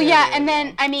like well, yeah, and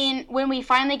then I mean when we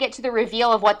finally get to the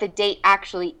reveal of what the date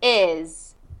actually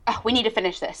is, we need to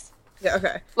finish this. Yeah,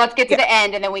 okay. Let's get to the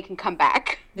end and then we can come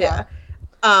back. Yeah.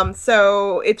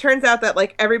 So it turns out that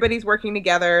like everybody's working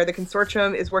together. The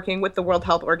consortium is working with the World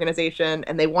Health Organization,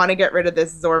 and they want to get rid of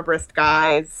this Zobrist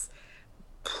guy's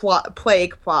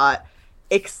plague plot.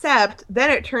 Except then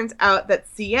it turns out that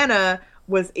Sienna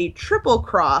was a triple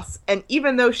cross, and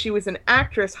even though she was an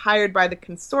actress hired by the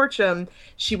consortium,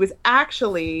 she was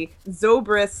actually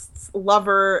Zobrist's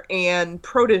lover and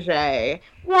protege.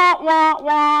 Wah, wah,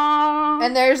 wah.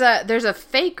 And there's a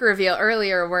fake reveal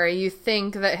earlier where you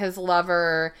think that his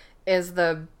lover is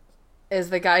the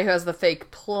guy who has the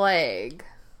fake plague.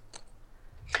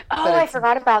 Oh, I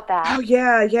forgot about that. Oh,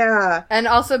 yeah. And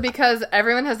also because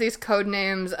everyone has these code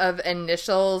names of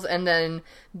initials and then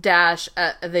dash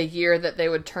at the year that they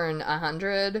would turn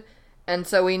 100. And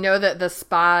so we know that the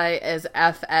spy is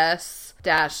FS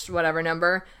dash whatever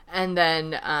number. And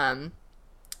then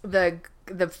the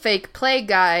fake plague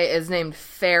guy is named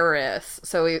Ferris.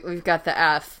 So we've got the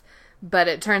F. But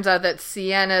it turns out that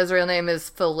Sienna's real name is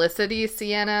Felicity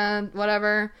Sienna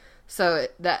whatever. So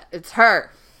it's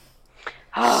her.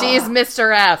 She's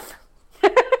Mr. F.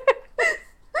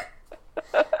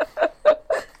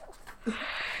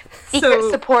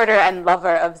 Secret supporter and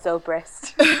lover of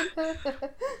Zobrist.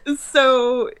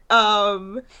 So,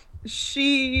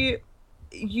 she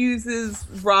uses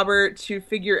Robert to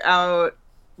figure out,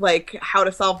 like, how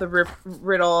to solve the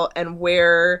riddle and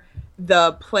where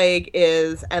the plague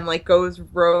is, and, like, goes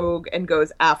rogue and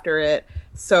goes after it.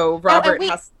 So Robert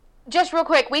has... Just real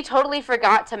quick, we totally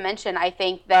forgot to mention, I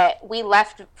think, that we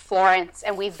left Florence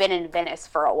and we've been in Venice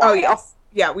for a while. Oh, yes.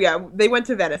 Yeah, they went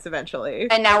to Venice eventually.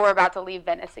 And now we're about to leave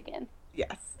Venice again.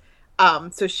 Yes.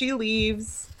 So she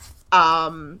leaves,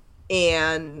 and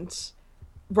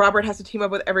Robert has to team up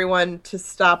with everyone to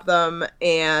stop them,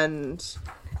 and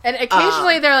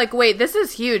occasionally they're like, wait, this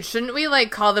is huge. Shouldn't we, like,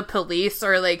 call the police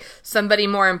or, like, somebody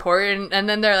more important? And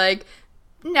then they're like,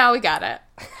 no, we got it.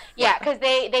 Yeah, because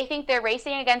they think they're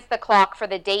racing against the clock for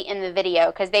the date in the video,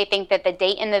 because they think that the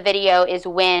date in the video is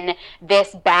when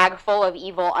this bag full of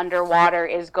evil underwater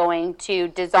is going to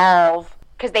dissolve,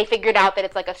 because they figured out that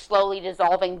it's like a slowly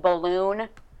dissolving balloon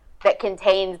that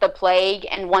contains the plague,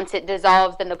 and once it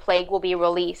dissolves, then the plague will be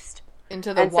released.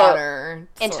 Into the water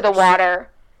source. Into the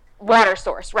water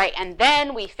source, right. And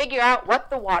then we figure out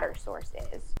what the water source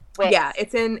is. Yeah,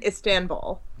 it's in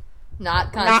Istanbul.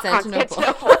 Not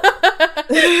Constantinople.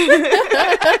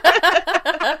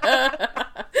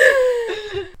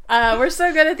 We're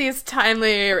so good at these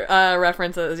timely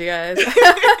references, you guys.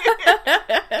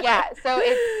 Yeah, so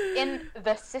it's in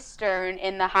the cistern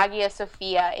in the Hagia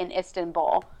Sophia in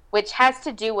Istanbul, which has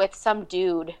to do with some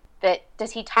dude that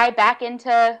does he tie back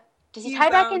into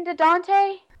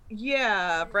Dante?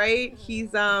 Yeah, right?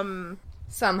 He's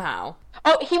somehow.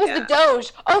 Oh, he was the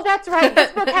Doge. Oh, that's right.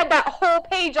 This book had that whole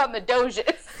page on the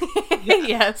Doges.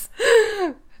 Yes.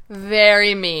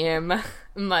 Very meme.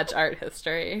 Much art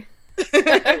history.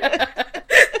 I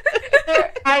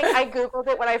Googled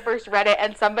it when I first read it,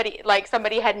 and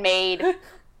somebody had made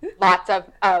lots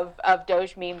of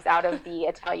Doge memes out of the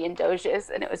Italian Doges,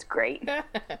 and it was great.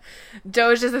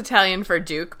 Doge is Italian for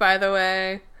Duke, by the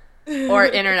way. Or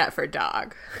internet for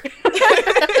dog.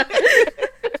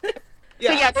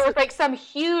 So yeah, there was like some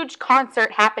huge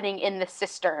concert happening in the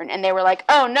cistern, and they were like,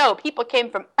 oh no, people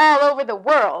came from all over the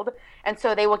world, and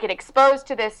so they will get exposed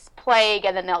to this plague,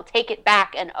 and then they'll take it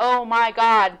back, and oh my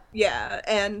god. Yeah,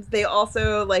 and they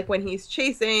also, like, when he's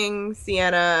chasing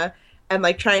Sienna and,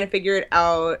 like, trying to figure it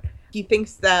out, he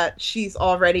thinks that she's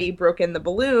already broken the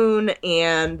balloon,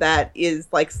 and that is,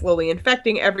 like, slowly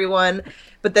infecting everyone,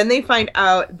 but then they find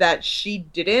out that she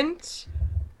didn't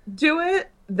do it,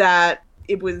 that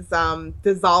it was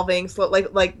dissolving,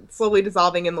 slowly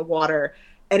dissolving in the water,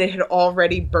 and it had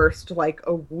already burst like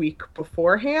a week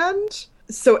beforehand.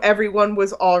 So everyone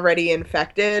was already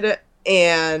infected,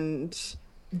 and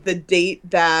the date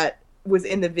that was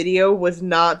in the video was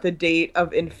not the date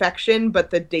of infection, but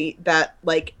the date that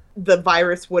like the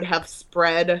virus would have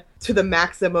spread to the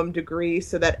maximum degree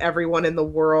so that everyone in the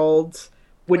world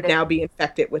would now be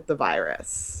infected with the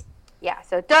virus. Yeah,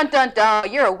 so dun dun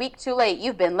dun, you're a week too late.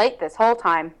 You've been late this whole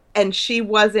time. And she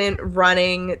wasn't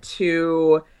running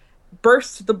to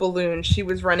burst the balloon. She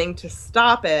was running to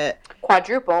stop it.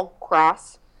 Quadruple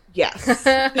cross. Yes.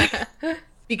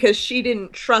 Because she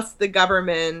didn't trust the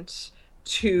government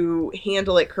to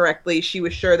handle it correctly, she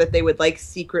was sure that they would like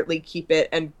secretly keep it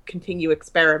and continue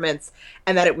experiments,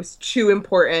 and that it was too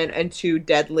important and too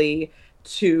deadly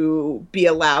to be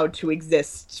allowed to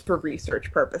exist for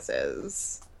research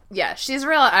purposes. Yeah, she's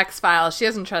real X-Files. She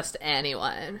doesn't trust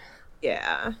anyone.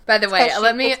 Yeah. By the way,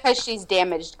 it's because she's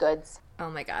damaged goods. Oh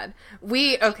my god.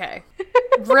 Okay.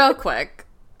 Real quick.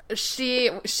 She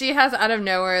has out of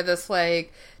nowhere this,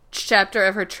 like, chapter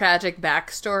of her tragic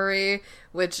backstory,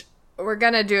 which we're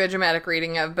gonna do a dramatic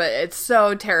reading of, but it's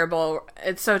so terrible.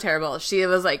 It's so terrible. She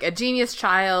was, like, a genius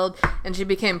child, and she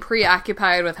became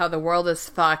preoccupied with how the world is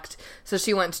fucked, so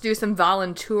she went to do some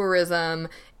volunteerism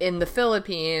in the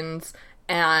Philippines,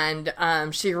 and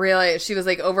she was,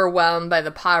 like, overwhelmed by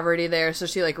the poverty there, so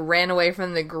she, like, ran away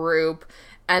from the group,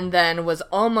 and then was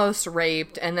almost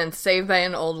raped, and then saved by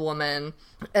an old woman.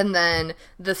 And then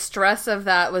the stress of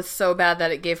that was so bad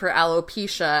that it gave her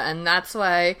alopecia, and that's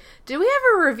why... Did we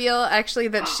ever reveal, actually,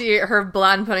 that her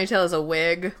blonde ponytail is a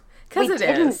wig? Because it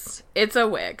is. It's a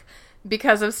wig.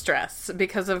 Because of stress.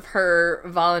 Because of her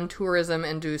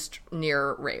volunteerism-induced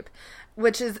near rape.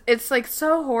 Which is... It's, like,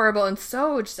 so horrible and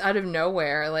so just out of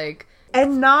nowhere, like...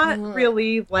 And not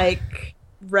really, like,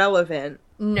 relevant.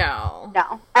 No.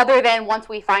 Other than once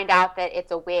we find out that it's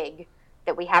a wig,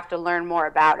 that we have to learn more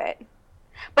about it.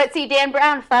 But see, Dan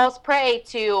Brown falls prey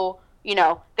to,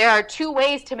 there are two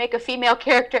ways to make a female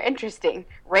character interesting.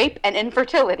 Rape and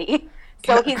infertility.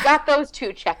 So he's got those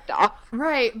two checked off.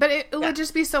 Right, but it would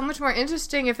just be so much more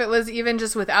interesting if it was even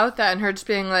just without that and her just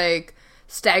being, like,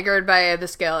 staggered by the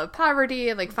scale of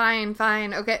poverty, like, fine,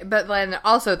 okay, but then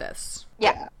also this.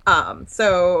 Yeah.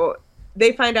 So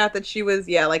they find out that she was,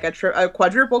 like a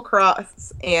quadruple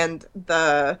cross, and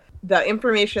the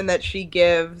information that she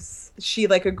gives, she,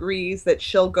 like, agrees that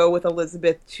she'll go with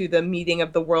Elizabeth to the meeting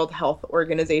of the World Health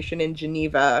Organization in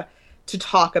Geneva to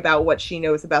talk about what she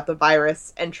knows about the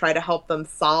virus and try to help them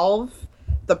solve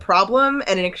the problem.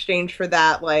 And in exchange for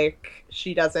that, like,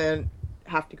 she doesn't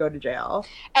have to go to jail.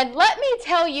 And let me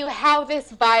tell you how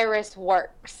this virus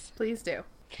works. Please do.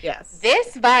 Yes.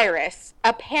 This virus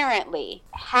apparently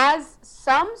has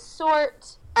some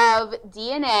sort of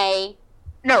DNA.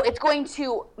 No, it's going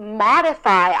to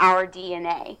modify our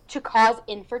DNA to cause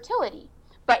infertility.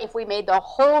 But if we made the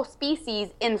whole species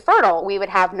infertile, we would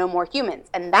have no more humans.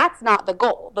 And that's not the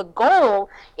goal. The goal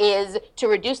is to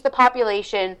reduce the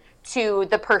population to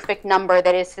the perfect number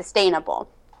that is sustainable.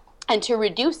 And to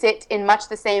reduce it in much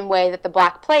the same way that the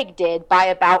Black Plague did, by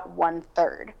about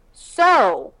 1/3.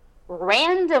 So,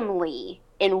 randomly,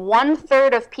 in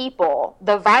 1/3 of people,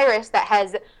 the virus that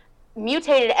has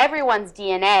mutated everyone's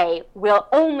DNA will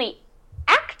only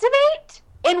activate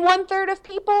in 1/3 of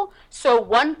people, so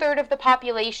 1/3 of the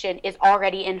population is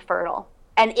already infertile.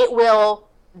 And it will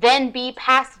then be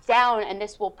passed down, and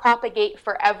this will propagate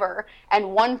forever,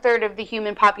 and 1/3 of the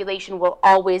human population will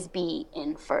always be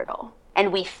infertile.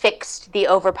 And we fixed the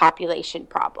overpopulation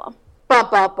problem. Ba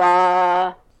ba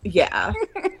ba. Yeah.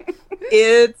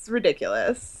 It's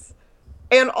ridiculous.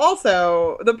 And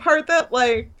also, the part that,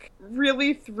 like,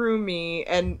 really threw me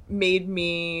and made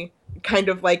me kind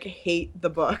of, like, hate the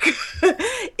book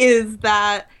is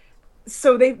that,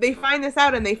 so they find this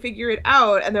out and they figure it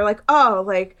out and they're like, oh,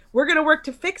 like, we're gonna work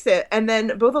to fix it. And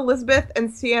then both Elizabeth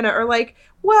and Sienna are like,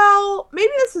 well,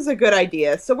 maybe this is a good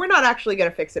idea, so we're not actually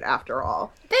gonna fix it after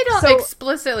all. They don't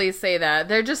explicitly say that.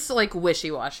 They're just, like,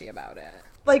 wishy-washy about it.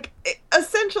 Like,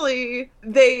 essentially,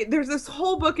 there's this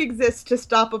whole book exists to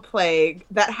stop a plague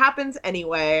that happens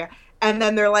anyway, and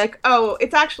then they're like, oh,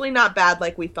 it's actually not bad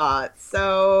like we thought,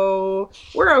 so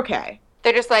we're okay.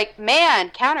 They're just like, man,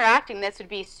 counteracting this would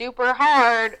be super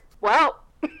hard. Well.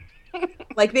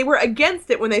 Like, they were against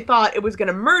it when they thought it was going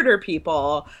to murder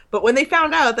people, but when they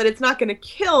found out that it's not going to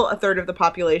kill 1/3 of the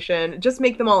population, just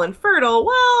make them all infertile,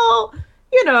 well,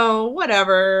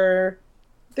 whatever.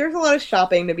 There's a lot of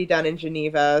shopping to be done in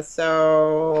Geneva,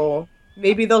 so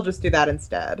maybe they'll just do that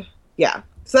instead. Yeah.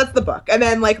 So that's the book. And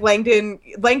then, like,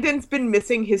 Langdon's been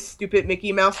missing his stupid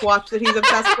Mickey Mouse watch that he's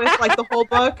obsessed with, like, the whole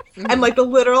book. And, like, the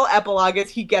literal epilogue is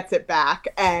he gets it back,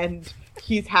 and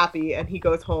he's happy, and he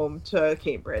goes home to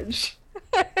Cambridge.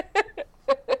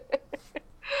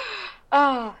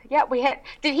 Oh, yeah,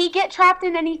 did he get trapped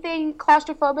in anything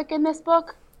claustrophobic in this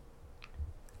book?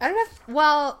 I don't know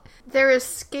well, they're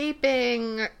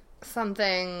escaping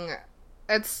something.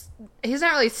 He's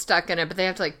not really stuck in it, but they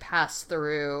have to, like, pass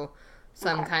through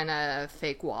some kind of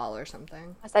fake wall or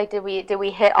something. I was like, did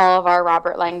we hit all of our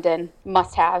Robert Langdon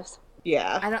must-haves?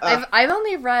 Yeah. I've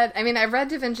only read, I've read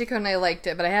Da Vinci Code and I liked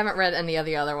it, but I haven't read any of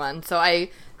the other ones, so I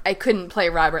couldn't play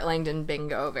Robert Langdon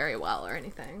bingo very well or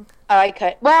anything. Oh, I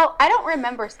could. Well, I don't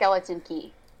remember Skeleton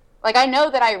Key. Like, I know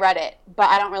that I read it, but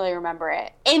I don't really remember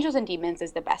it. Angels and Demons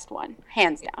is the best one,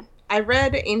 hands down. I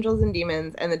read Angels and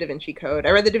Demons and the Da Vinci Code.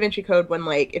 I read the Da Vinci Code when,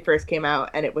 like, it first came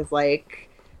out, and it was, like,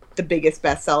 the biggest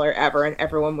bestseller ever, and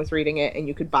everyone was reading it, and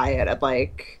you could buy it at,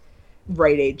 like,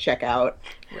 Rite Aid checkout.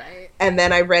 Right. And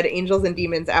then I read Angels and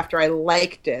Demons after I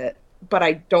liked it, but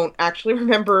I don't actually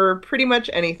remember pretty much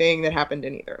anything that happened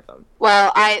in either of them.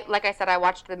 Well, like I said, I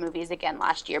watched the movies again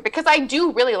last year because I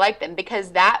do really like them,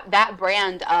 because that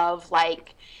brand of,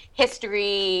 like,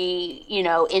 history, you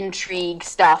know, intrigue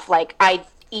stuff, like, I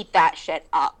eat that shit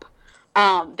up.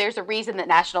 There's a reason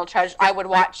that I would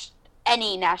watch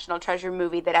any National Treasure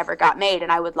movie that ever got made,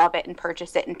 and I would love it and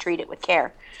purchase it and treat it with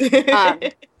care.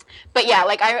 But yeah,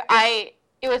 like,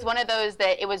 it was one of those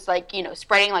that it was, like, you know,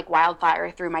 spreading like wildfire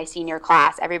through my senior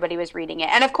class. Everybody was reading it.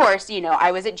 And of course, you know,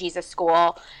 I was at Jesus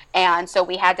school. And so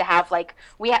we had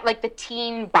the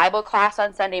teen Bible class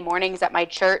on Sunday mornings at my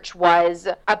church was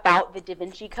about the Da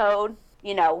Vinci Code.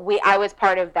 You know, I was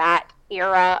part of that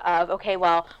era of, okay,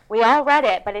 well, we all read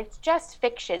it, but it's just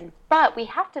fiction. But we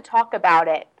have to talk about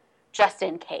it just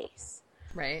in case.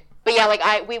 Right. But yeah,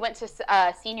 like, we went to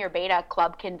a senior beta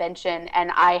club convention,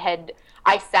 and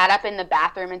I sat up in the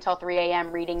bathroom until 3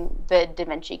 a.m. reading the Da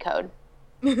Vinci Code.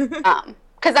 Because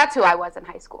that's who I was in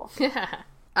high school. Yeah.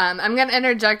 I'm going to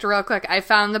interject real quick. I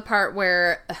found the part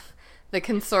where the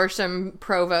consortium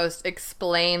provost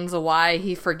explains why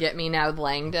he forget-me-now'd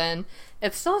Langdon.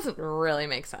 It still doesn't really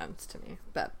make sense to me.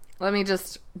 But let me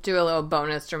just do a little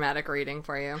bonus dramatic reading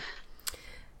for you.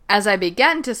 As I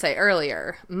began to say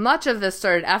earlier, much of this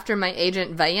started after my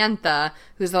agent Vayentha,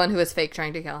 who's the one who was fake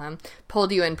trying to kill him,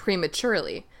 pulled you in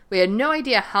prematurely. We had no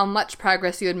idea how much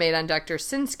progress you had made on Dr.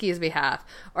 Sinsky's behalf,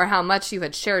 or how much you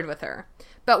had shared with her.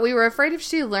 But we were afraid if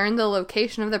she learned the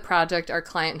location of the project our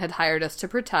client had hired us to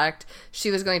protect, she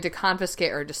was going to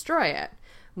confiscate or destroy it.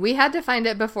 We had to find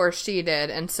it before she did,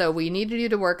 and so we needed you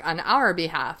to work on our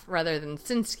behalf, rather than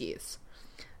Sinsky's.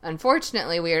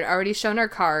 Unfortunately, we had already shown our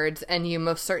cards, and you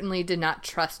most certainly did not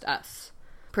trust us.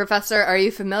 Professor, are you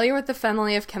familiar with the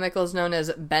family of chemicals known as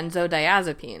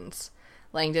benzodiazepines?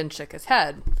 Langdon shook his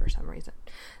head, for some reason.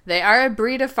 They are a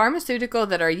breed of pharmaceutical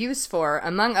that are used for,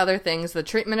 among other things, the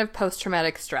treatment of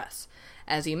post-traumatic stress.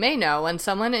 As you may know, when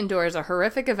someone endures a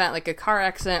horrific event like a car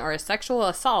accident or a sexual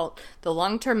assault, the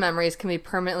long-term memories can be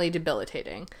permanently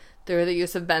debilitating. Through the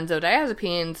use of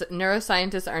benzodiazepines,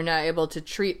 neuroscientists are now able to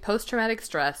treat post-traumatic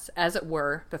stress, as it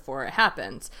were, before it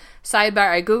happens.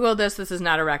 Sidebar, I googled this. This is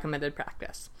not a recommended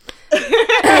practice.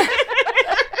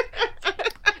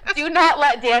 Do not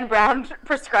let Dan Brown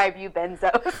prescribe you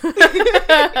benzos.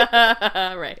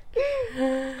 Right.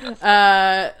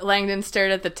 Langdon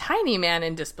stared at the tiny man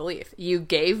in disbelief. You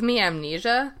gave me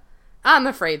amnesia? I'm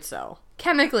afraid so.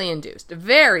 Chemically induced.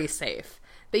 Very safe.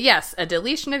 But yes, a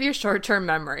deletion of your short-term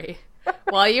memory.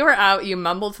 While you were out, you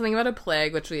mumbled something about a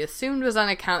plague, which we assumed was on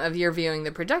account of your viewing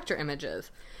the projector images.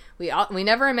 We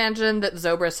never imagined that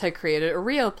Zobrist had created a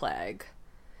real plague.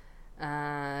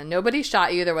 Nobody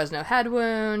shot you. There was no head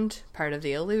wound. Part of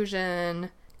the illusion.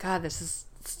 God, this is...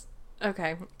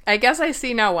 Okay. I guess I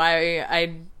see now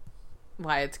why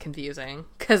it's confusing.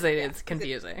 Because it's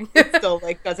confusing. It still,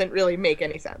 like, doesn't really make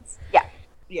any sense. Yeah.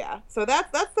 Yeah. So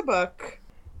that's the book.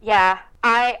 Yeah.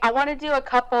 I want to do a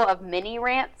couple of mini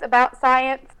rants about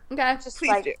science. Okay. Just Please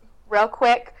like do. Real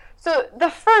quick. So the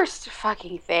first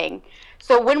fucking thing.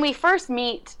 So when we first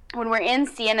meet, when we're in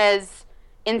Sienna's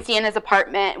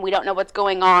apartment and we don't know what's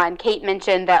going on, Kate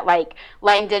mentioned that, like,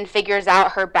 Langdon figures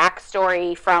out her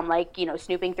backstory from, like, you know,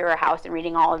 snooping through her house and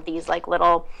reading all of these, like,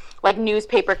 little, like,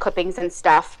 newspaper clippings and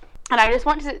stuff. And I just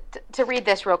wanted to read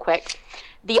this real quick.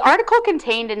 The article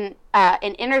contained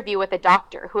an interview with a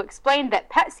doctor who explained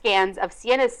that PET scans of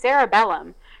Sienna's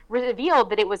cerebellum revealed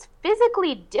that it was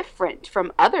physically different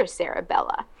from other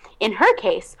cerebella. In her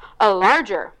case, a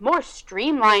larger, more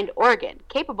streamlined organ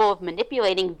capable of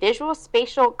manipulating visual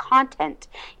spatial content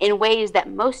in ways that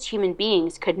most human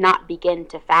beings could not begin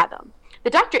to fathom. The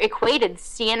doctor equated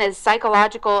Sienna's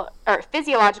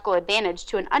physiological advantage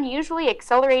to an unusually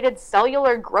accelerated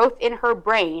cellular growth in her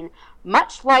brain,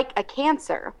 much like a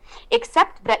cancer,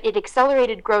 except that it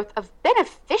accelerated growth of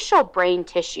beneficial brain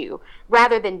tissue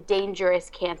rather than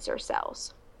dangerous cancer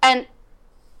cells. And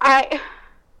it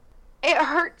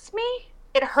hurts me.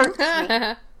 It hurts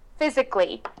me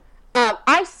physically.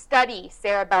 I study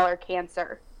cerebellar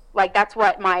cancer. Like, that's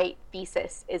what my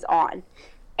thesis is on.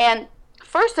 And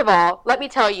first of all, let me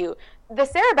tell you, the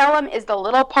cerebellum is the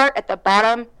little part at the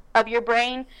bottom of your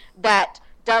brain that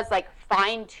does, like,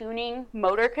 fine-tuning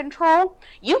motor control,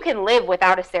 you can live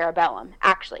without a cerebellum,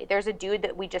 actually. There's a dude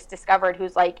that we just discovered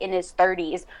who's, like, in his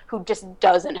 30s who just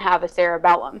doesn't have a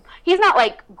cerebellum. He's not,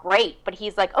 like, great, but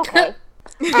he's, like, okay.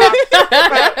 But,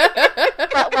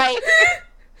 like,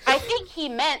 I think he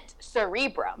meant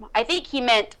cerebrum. I think he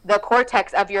meant the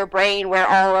cortex of your brain where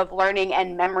all of learning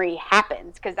and memory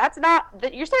happens, because that's not,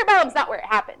 your cerebellum's not where it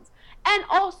happens. And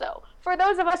also, for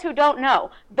those of us who don't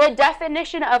know, the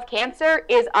definition of cancer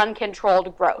is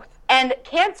uncontrolled growth. And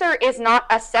cancer is not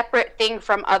a separate thing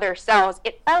from other cells.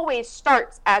 It always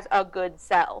starts as a good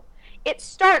cell. It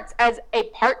starts as a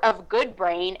part of good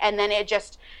brain, and then it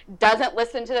just doesn't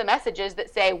listen to the messages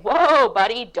that say, whoa,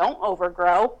 buddy, don't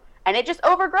overgrow. And it just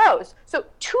overgrows. So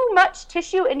too much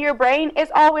tissue in your brain is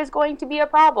always going to be a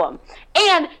problem.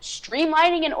 And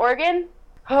streamlining an organ,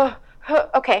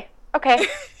 okay. Okay,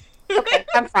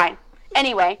 I'm fine.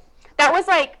 Anyway, that was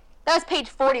page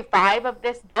 45 of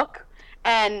this book,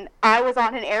 and I was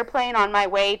on an airplane on my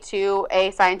way to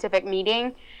a scientific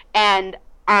meeting, and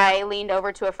I leaned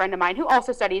over to a friend of mine who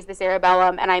also studies the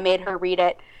cerebellum, and I made her read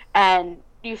it, and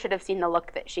you should have seen the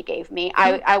look that she gave me.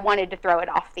 I wanted to throw it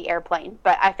off the airplane,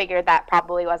 but I figured that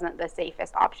probably wasn't the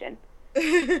safest option.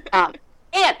 And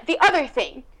the other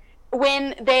thing,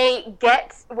 when they're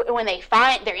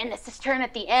in the cistern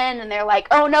at the end and they're like,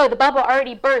 oh no, the bubble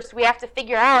already burst, we have to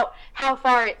figure out how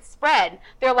far it spread.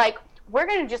 They're like, we're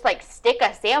going to just like stick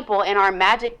a sample in our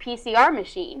magic PCR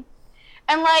machine.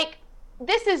 And like,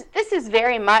 this is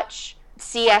very much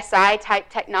CSI type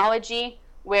technology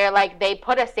where like they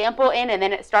put a sample in and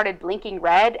then it started blinking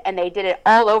red, and they did it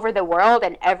all over the world,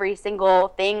 and every single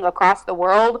thing across the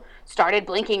world started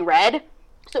blinking red.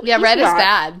 So yeah, PCR, red is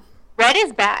bad. Red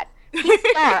is bad.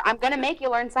 PCR, I'm going to make you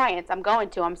learn science. I'm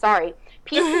sorry.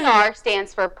 PCR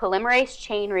stands for polymerase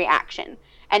chain reaction,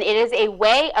 and it is a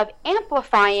way of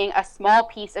amplifying a small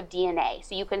piece of DNA.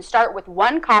 So you can start with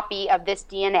one copy of this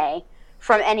DNA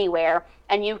from anywhere,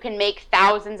 and you can make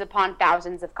thousands upon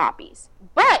thousands of copies.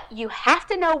 But you have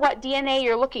to know what DNA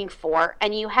you're looking for,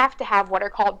 and you have to have what are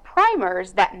called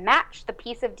primers that match the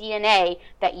piece of DNA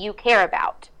that you care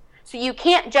about. So you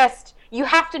can't just... You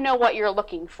have to know what you're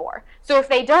looking for. So if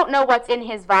they don't know what's in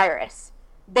his virus,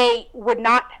 they would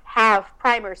not have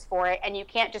primers for it, and you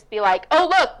can't just be like, oh,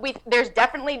 look, there's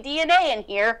definitely DNA in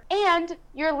here, and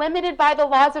you're limited by the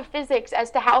laws of physics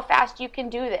as to how fast you can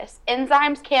do this.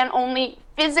 Enzymes can only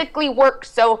physically work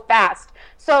so fast.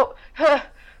 So,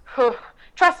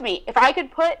 trust me, if I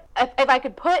could put a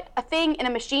thing in a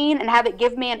machine and have it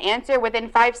give me an answer within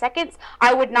 5 seconds,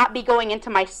 I would not be going into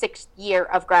my 6th year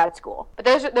of grad school. But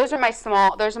those are my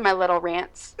little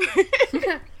rants.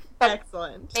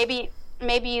 Excellent. Maybe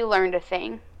you learned a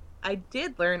thing. I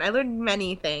learned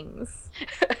many things.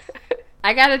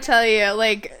 I gotta tell you,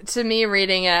 like, to me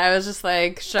reading it, I was just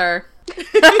like, sure.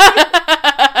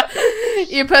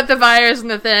 You put the virus in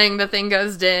the thing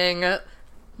goes ding.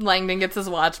 Langdon gets his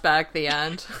watch back, the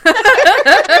end.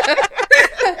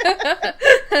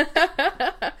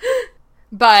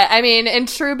 But, I mean, in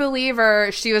True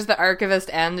Believer, she was the archivist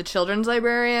and the children's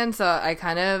librarian, so I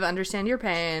kind of understand your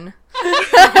pain.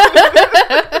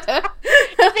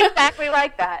 It's exactly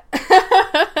like that.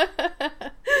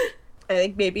 I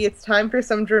think maybe it's time for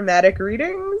some dramatic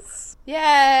readings.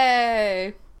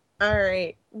 Yay!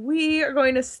 Alright, we are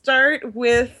going to start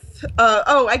with,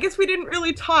 I guess we didn't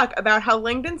really talk about how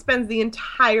Langdon spends the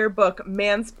entire book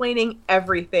mansplaining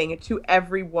everything to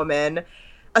every woman,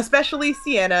 especially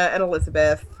Sienna and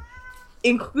Elizabeth,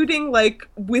 including, like,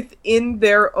 within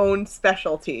their own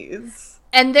specialties.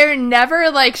 And they're never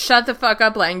like, shut the fuck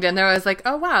up, Langdon. They're always like,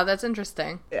 oh, wow, that's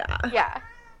interesting. Yeah. Yeah.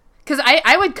 Because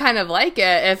I would kind of like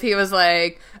it if he was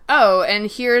like, oh, and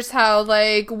here's how,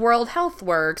 like, World Health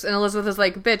works. And Elizabeth is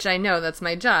like, bitch, I know, that's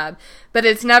my job. But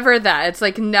it's never that. It's,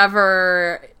 like,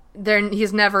 never...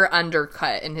 He's never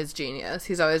undercut in his genius.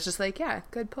 He's always just like, yeah,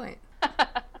 good point.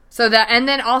 So that... And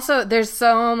then also, there's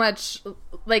so much...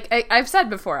 Like, I've said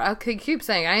before, I'll keep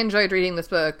saying, I enjoyed reading this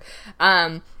book.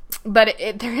 But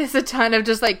there is a ton of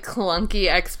just, like, clunky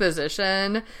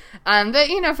exposition that,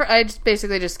 you know, I just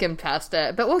basically skimmed past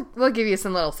it. But we'll give you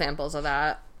some little samples of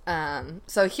that.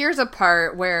 So here's a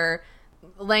part where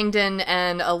Langdon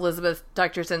and Elizabeth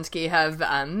Doktorczynski have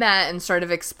met and sort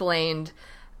of explained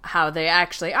how they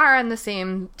actually are on the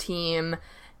same team.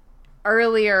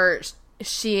 Earlier,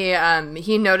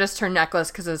 he noticed her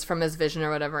necklace because it was from his vision or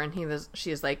whatever, and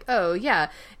she's like, oh, yeah.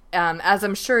 As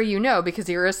I'm sure you know, because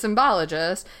you're a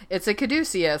symbologist, it's a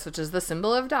caduceus, which is the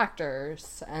symbol of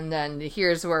doctors. And then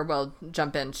here's where we'll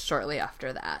jump in shortly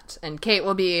after that. And Kate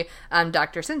will be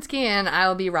Doktorczynski, and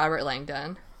I'll be Robert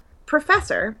Langdon.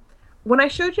 Professor, When I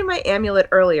showed you my amulet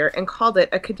earlier and called it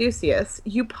a caduceus,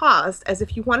 you paused as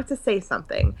if you wanted to say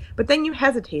something, but then you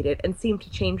hesitated and seemed to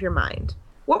change your mind.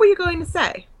 What were you going to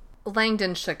say?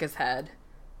 Langdon shook his head.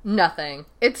 Nothing.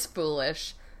 It's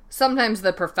foolish. Sometimes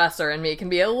the professor and me can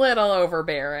be a little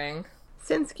overbearing.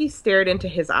 Sinsky stared into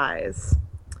his eyes.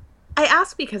 I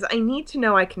ask because I need to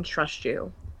know I can trust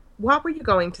you. What were you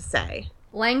going to say?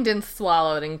 Langdon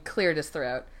swallowed and cleared his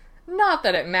throat. Not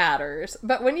that it matters,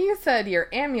 but when you said your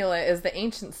amulet is the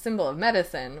ancient symbol of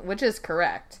medicine, which is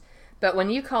correct, but when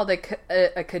you called it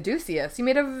a caduceus, you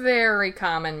made a very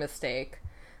common mistake.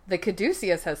 The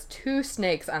caduceus has 2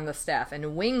 snakes on the staff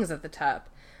and wings at the top.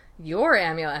 Your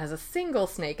amulet has a single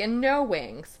snake and no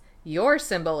wings. Your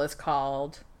symbol is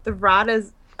called... The rod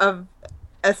is of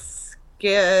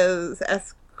Asclepius.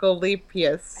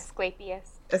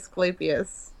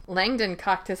 Asclepius. Langdon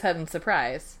cocked his head in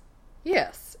surprise.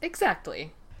 Yes,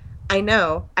 exactly. I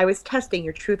know. I was testing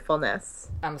your truthfulness.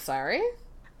 I'm sorry?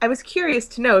 I was curious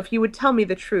to know if you would tell me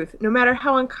the truth, no matter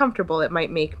how uncomfortable it might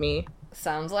make me.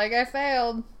 Sounds like I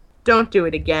failed. Don't do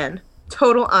it again.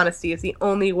 Total honesty is the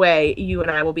only way you and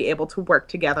I will be able to work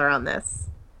together on this.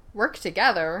 Work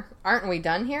together? Aren't we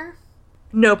done here?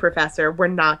 No, Professor, we're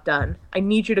not done. I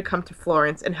need you to come to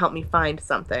Florence and help me find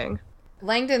something.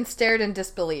 Langdon stared in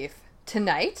disbelief.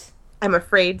 Tonight? I'm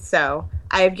afraid so.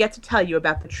 I have yet to tell you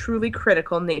about the truly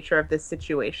critical nature of this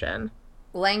situation.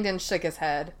 Langdon shook his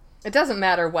head. It doesn't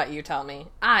matter what you tell me.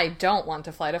 I don't want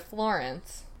to fly to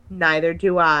Florence. Neither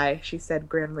do I, she said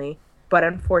grimly. But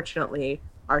unfortunately,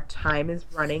 our time is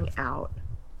running out.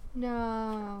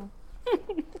 No.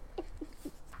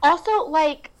 Also,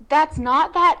 that's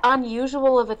not that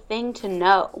unusual of a thing to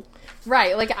know.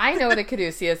 Right, I know what a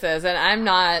caduceus is, and I'm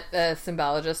not a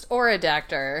symbologist or a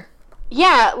doctor.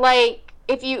 Yeah,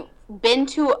 if you've been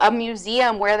to a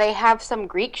museum where they have some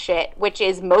Greek shit, which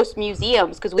is most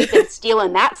museums, because we've been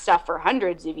stealing that stuff for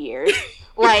hundreds of years,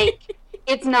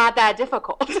 it's not that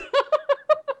difficult.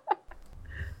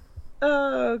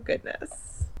 Oh,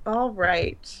 goodness. All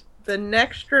right. The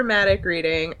next dramatic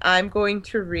reading, I'm going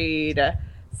to read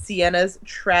Sienna's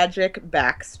tragic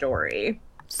backstory.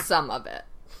 Some of it.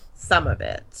 Some of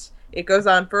it. It goes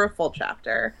on for a full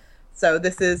chapter. So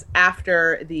this is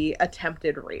after the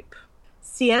attempted rape.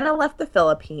 Sienna left the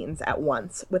Philippines at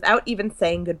once, without even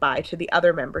saying goodbye to the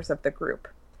other members of the group.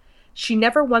 She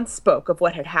never once spoke of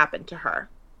what had happened to her.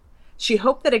 She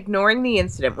hoped that ignoring the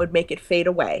incident would make it fade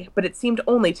away, but it seemed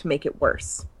only to make it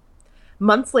worse.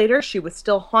 Months later, she was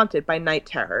still haunted by night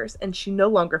terrors, and she no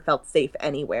longer felt safe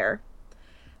anywhere.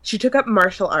 She took up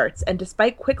martial arts, and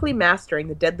despite quickly mastering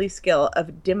the deadly skill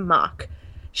of dim mak,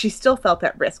 she still felt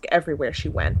at risk everywhere she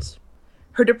went.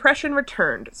 Her depression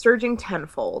returned, surging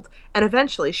tenfold, and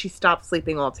eventually she stopped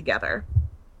sleeping altogether.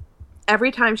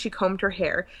 Every time she combed her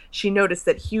hair, she noticed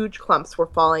that huge clumps were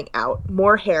falling out,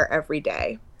 more hair every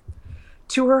day.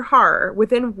 To her horror,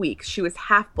 within weeks she was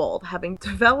half bald, having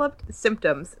developed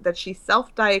symptoms that she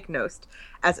self-diagnosed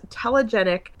as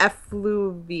telegenic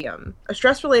effluvium, a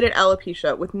stress-related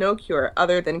alopecia with no cure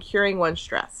other than curing one's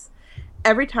stress.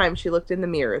 Every time she looked in the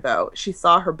mirror, though, she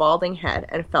saw her balding head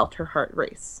and felt her heart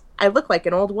race. I look like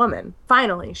an old woman.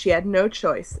 Finally, she had no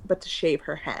choice but to shave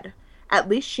her head. At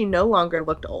least she no longer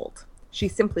looked old. She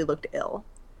simply looked ill.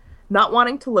 Not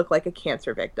wanting to look like a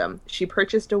cancer victim, she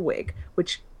purchased a wig,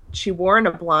 which she wore in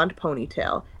a blonde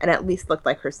ponytail, and at least looked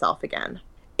like herself again.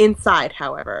 Inside,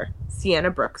 however,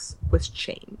 Sienna Brooks was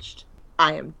changed.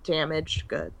 I am damaged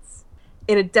goods.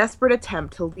 In a desperate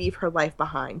attempt to leave her life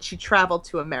behind, she traveled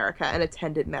to America and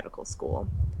attended medical school.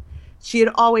 She had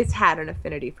always had an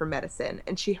affinity for medicine,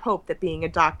 and she hoped that being a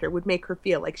doctor would make her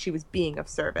feel like she was being of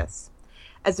service,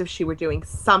 as if she were doing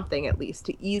something at least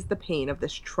to ease the pain of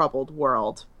this troubled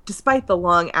world. Despite the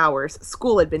long hours,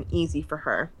 school had been easy for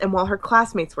her, and while her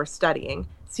classmates were studying,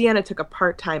 Sienna took a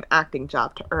part-time acting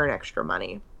job to earn extra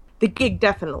money. The gig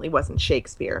definitely wasn't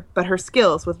Shakespeare, but her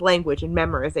skills with language and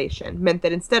memorization meant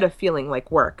that instead of feeling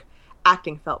like work,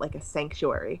 acting felt like a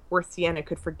sanctuary where Sienna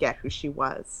could forget who she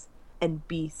was and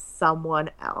be someone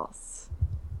else.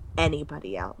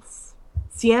 Anybody else.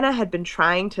 Sienna had been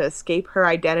trying to escape her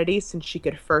identity since she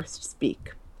could first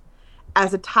speak.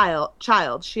 As a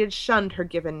child, she had shunned her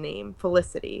given name,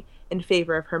 Felicity, in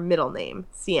favor of her middle name,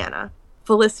 Sienna.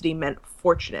 Felicity meant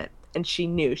fortunate, and she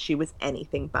knew she was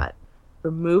anything but.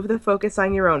 Remove the focus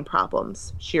on your own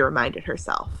problems, she reminded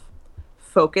herself.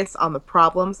 Focus on the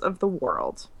problems of the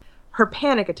world. Her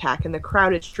panic attack in the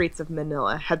crowded streets of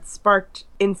Manila had sparked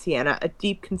in Sienna a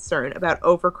deep concern about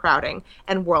overcrowding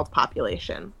and world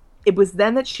population. It was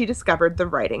then that she discovered the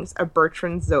writings of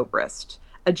Bertrand Zobrist,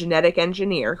 a genetic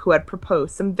engineer who had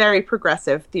proposed some very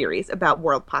progressive theories about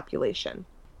world population.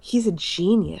 He's a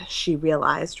genius, she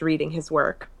realized, reading his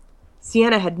work.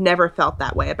 Sienna had never felt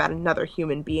that way about another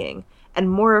human being, and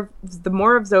the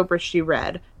more of Zobrist she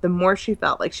read, the more she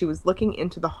felt like she was looking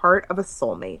into the heart of a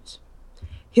soulmate.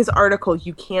 His article,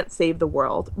 You Can't Save the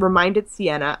World, reminded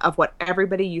Sienna of what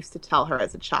everybody used to tell her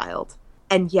as a child.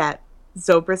 And yet,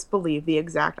 Zobrist believed the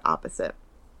exact opposite.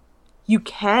 You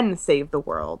can save the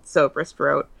world, Zobrist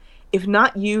wrote. If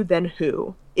not you, then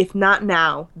who? If not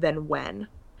now, then when?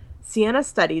 Sienna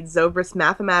studied Zobrist's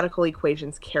mathematical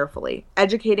equations carefully,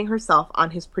 educating herself on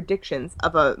his predictions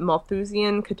of a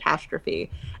Malthusian catastrophe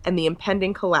and the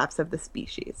impending collapse of the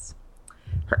species.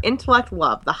 Her intellect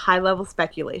loved the high-level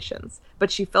speculations,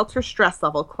 but she felt her stress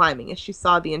level climbing as she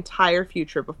saw the entire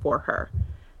future before her.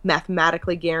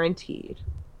 Mathematically guaranteed.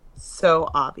 So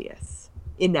obvious.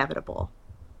 Inevitable.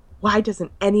 Why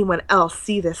doesn't anyone else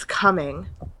see this coming?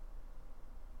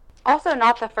 Also,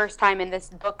 not the first time in this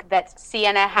book that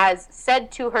Sienna has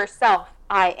said to herself,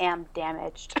 I am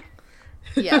damaged.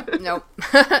 Yeah, nope.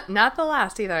 Not the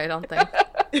last either, I don't think.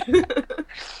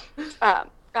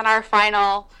 And our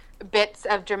final bits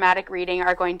of dramatic reading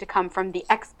are going to come from the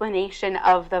explanation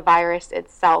of the virus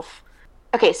itself.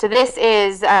 Okay, so this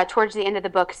is towards the end of the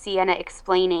book, Sienna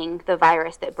explaining the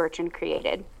virus that Bertrand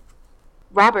created.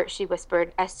 Robert, she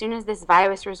whispered, as soon as this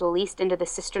virus was released into the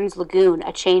cistern's lagoon,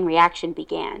 a chain reaction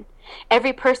began.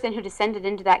 Every person who descended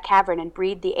into that cavern and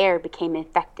breathed the air became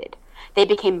infected. They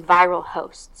became viral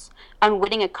hosts,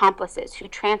 unwitting accomplices who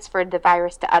transferred the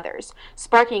virus to others,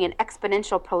 sparking an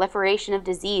exponential proliferation of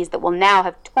disease that will now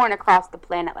have torn across the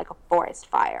planet like a forest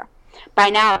fire. By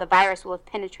now, the virus will have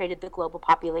penetrated the global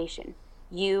population.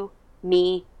 You,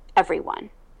 me, everyone.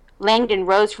 Langdon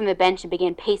rose from the bench and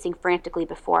began pacing frantically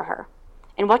before her.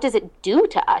 And what does it do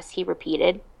to us? He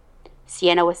repeated.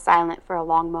 Sienna was silent for a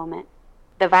long moment.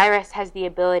 The virus has the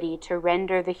ability to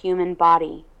render the human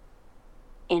body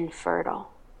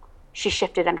infertile. She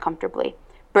shifted uncomfortably.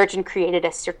 Bertrand created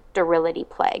a sterility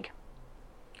plague.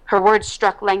 Her words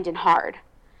struck Langdon hard.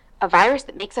 A virus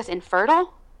that makes us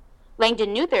infertile?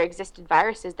 Langdon knew there existed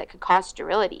viruses that could cause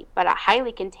sterility, but a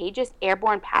highly contagious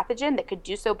airborne pathogen that could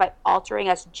do so by altering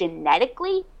us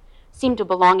genetically seemed to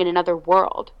belong in another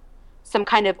world. Some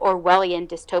kind of Orwellian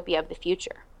dystopia of the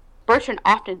future. Bertrand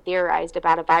often theorized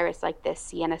about a virus like this,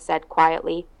 Sienna said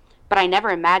quietly, but I never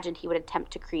imagined he would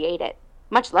attempt to create it,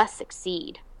 much less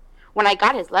succeed. When I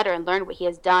got his letter and learned what he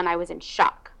has done, I was in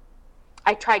shock.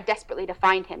 I tried desperately to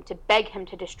find him, to beg him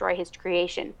to destroy his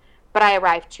creation, but I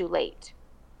arrived too late.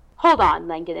 Hold on,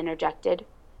 Langdon interjected.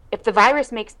 If the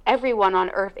virus makes everyone on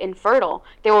Earth infertile,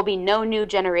 there will be no new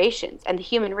generations, and the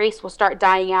human race will start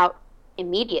dying out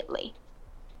immediately.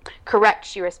 Correct,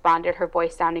 she responded, her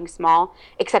voice sounding small,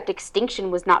 except extinction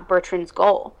was not Bertrand's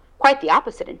goal. Quite the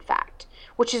opposite, in fact,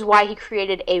 which is why he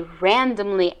created a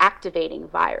randomly activating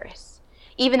virus.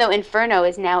 Even though Inferno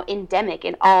is now endemic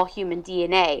in all human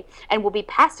DNA and will be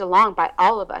passed along by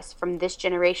all of us from this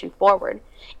generation forward,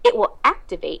 it will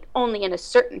activate only in a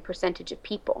certain percentage of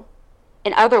people.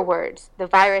 In other words, the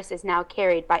virus is now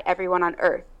carried by everyone on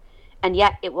Earth, and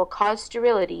yet it will cause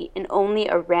sterility in only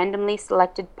a randomly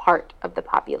selected part of the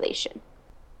population.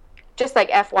 Just like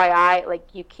FYI, like,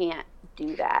 you can't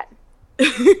do that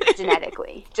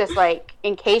genetically. Just like,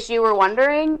 in case you were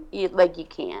wondering, you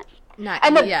can't.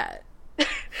 Not yet.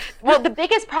 Well, the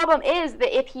biggest problem is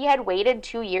that if he had waited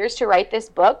 2 years to write this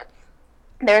book,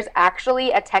 there's actually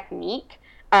a technique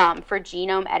for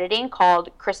genome editing called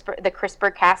the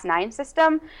CRISPR-Cas9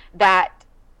 system that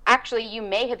actually you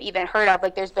may have even heard of.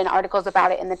 Like, there's been articles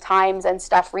about it in the Times and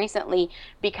stuff recently,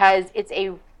 because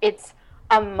it's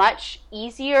a much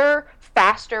easier,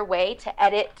 faster way to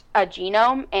edit a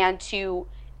genome and to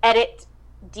edit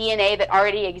DNA that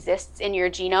already exists in your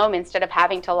genome instead of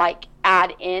having to like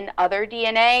add in other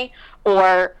DNA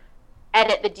or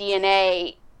edit the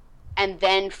DNA and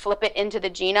then flip it into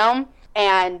the genome.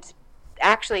 And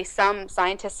actually some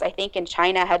scientists, I think in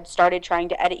China, had started trying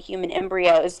to edit human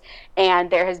embryos, and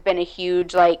there has been a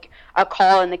huge a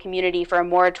call in the community for a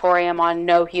moratorium on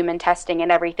no human testing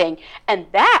and everything. And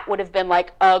that would have been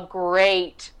like a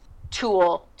great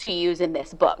tool to use in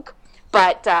this book.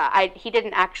 But he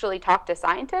didn't actually talk to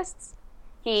scientists.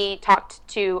 He talked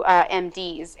to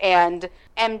MDs, and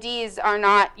MDs are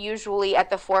not usually at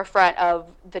the forefront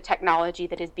of the technology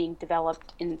that is being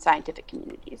developed in scientific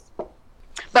communities.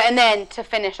 And then to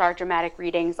finish our dramatic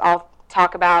readings, I'll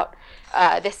talk about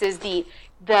this is the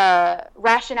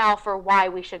rationale for why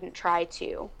we shouldn't try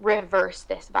to reverse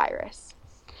this virus.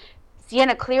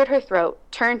 Sienna cleared her throat,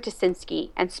 turned to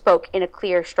Sinsky, and spoke in a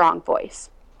clear, strong voice.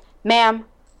 Ma'am,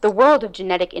 the world of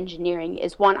genetic engineering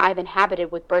is one I've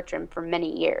inhabited with Bertram for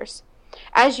many years.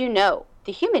 As you know,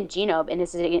 The human genome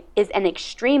is an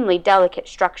extremely delicate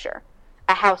structure,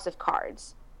 a house of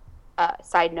cards.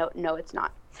 Side note, no, it's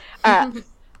not.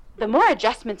 The more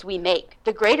adjustments we make,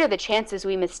 the greater the chances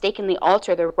we mistakenly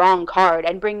alter the wrong card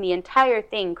and bring the entire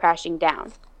thing crashing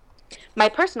down. My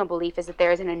personal belief is that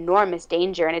there is an enormous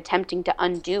danger in attempting to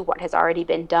undo what has already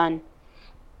been done.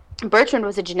 Bertrand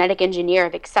was a genetic engineer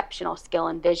of exceptional skill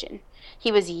and vision.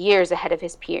 He was years ahead of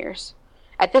his peers.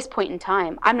 At this point in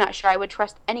time, I'm not sure I would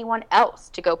trust anyone else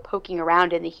to go poking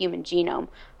around in the human genome,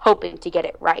 hoping to get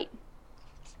it right.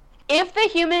 If the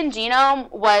human genome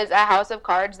was a house of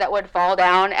cards that would fall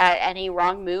down at any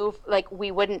wrong move, like,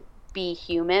 we wouldn't be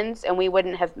humans and we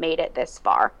wouldn't have made it this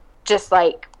far. Just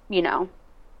like,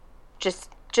 just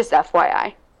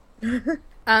FYI.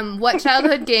 What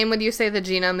childhood game would you say the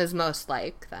genome is most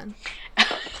like, then?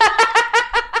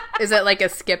 Is it like a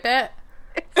Skip It?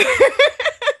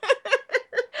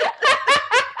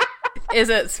 Is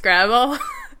it Scrabble?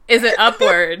 Is it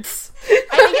Upwards?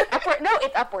 I think it's Upwards. No,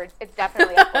 it's Upwards. It's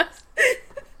definitely Upwards.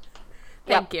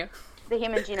 Thank you. The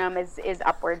human genome is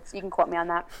Upwards. You can quote me on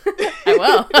that. I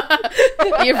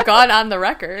will. You've gone on the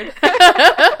record.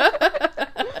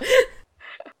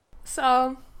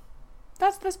 So,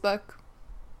 that's this book,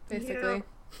 basically.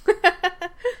 Yeah.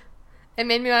 It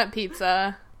made me want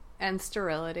pizza and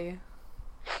sterility.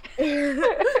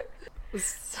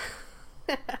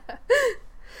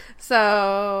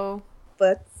 So,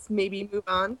 let's maybe move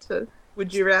on to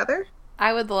Would You Rather?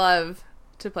 I would love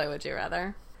to play Would You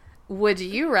Rather. Would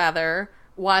you rather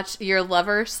watch your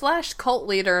lover/cult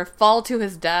leader fall to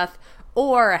his death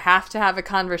or have to have a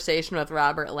conversation with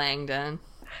Robert Langdon?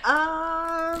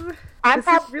 This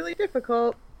is really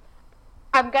difficult.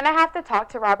 I'm going to have to talk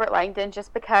to Robert Langdon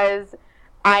just because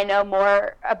I know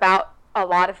more about a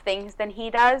lot of things than he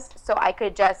does, so I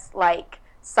could just,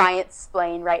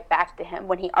 science-splain right back to him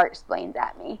when he art-splains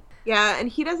at me. Yeah, and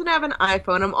he doesn't have an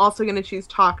iPhone. I'm also going to choose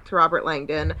talk to Robert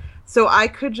Langdon. So I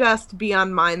could just be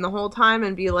on mine the whole time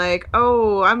and be like,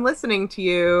 oh, I'm listening to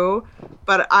you,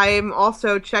 but I'm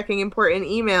also checking important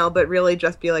email, but really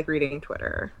just be reading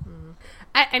Twitter.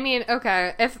 I mean,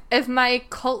 okay, if my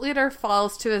cult leader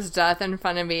falls to his death in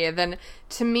front of me, then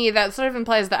to me that sort of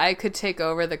implies that I could take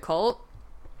over the cult.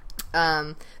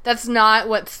 That's not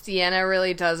what Sienna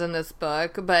really does in this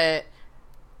book, but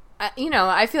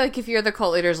I feel like if you're the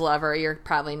cult leader's lover, you're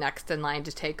probably next in line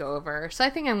to take over. So I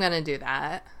think I'm going to do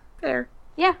that. Fair.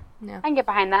 Yeah, I can get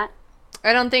behind that.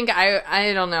 I don't think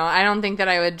I don't know. I don't think that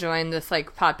I would join this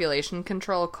population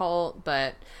control cult,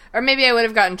 or maybe I would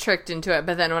have gotten tricked into it,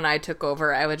 but then when I took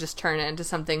over, I would just turn it into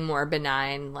something more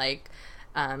benign, like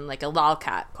a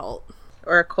lolcat cult.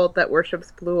 Or a cult that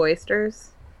worships blue oysters.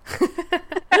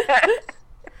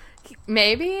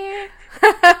 Maybe.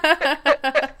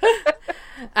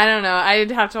 I don't know. I'd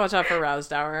have to watch out for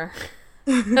Roused Hour.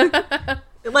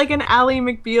 Like an Ally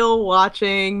McBeal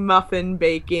watching muffin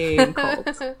baking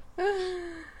cult.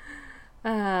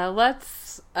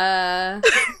 Let's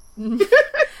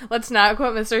not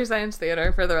quote Mystery Science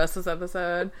Theater for the rest of this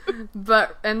episode,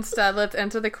 but instead let's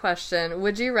enter the question: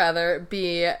 would you rather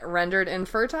be rendered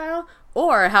infertile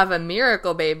or have a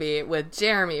miracle baby with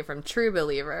Jeremy from True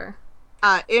Believer?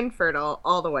 Infertile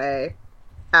all the way.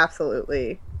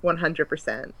 Absolutely.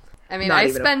 100%. I mean, I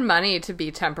spend money to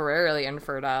be temporarily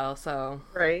infertile, so...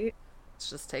 Right. Let's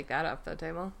just take that off the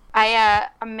table.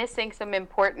 I'm missing some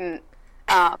important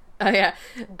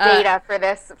data for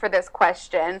this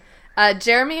question.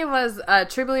 Jeremy was...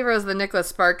 True Believer was the Nicholas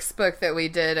Sparks book that we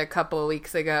did a couple of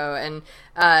weeks ago, and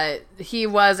he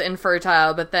was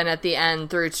infertile, but then at the end,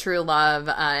 through true love,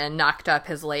 knocked up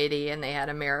his lady, and they had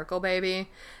a miracle baby.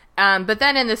 But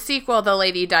then in the sequel, the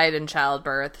lady died in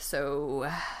childbirth,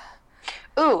 so...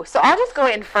 Ooh, so I'll just go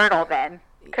Infernal then,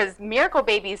 because miracle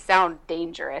babies sound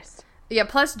dangerous. Yeah,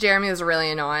 plus Jeremy was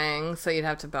really annoying, so you'd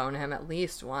have to bone him at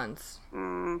least once.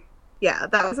 Yeah,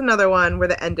 that was another one where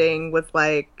the ending was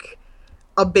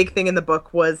a big thing in the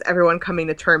book was everyone coming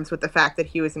to terms with the fact that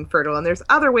he was infertile, and there's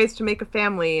other ways to make a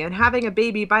family, and having a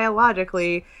baby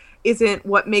biologically isn't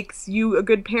what makes you a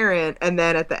good parent, and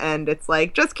then at the end it's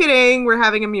just kidding, we're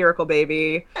having a miracle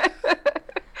baby.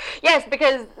 Yes,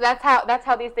 because that's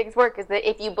how these things work, is that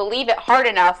if you believe it hard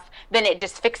enough, then it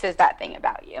just fixes that thing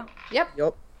about you.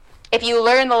 Yep. If you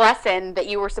learn the lesson that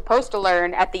you were supposed to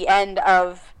learn at the end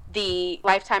of the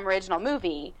Lifetime original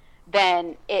movie,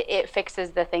 then it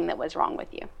fixes the thing that was wrong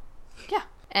with you. Yeah.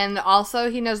 And also,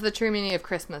 he knows the true meaning of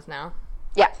Christmas now.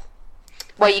 Yeah.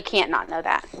 Well, you can't not know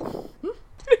that.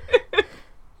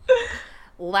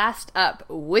 Last up,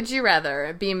 would you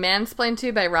rather be mansplained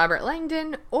to by Robert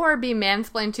Langdon or be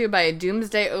mansplained to by a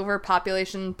doomsday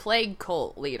overpopulation plague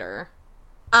cult leader?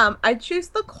 I choose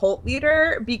the cult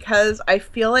leader because I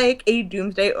feel like a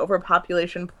doomsday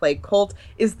overpopulation plague cult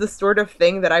is the sort of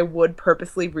thing that I would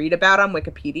purposely read about on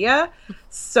Wikipedia.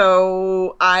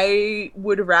 So I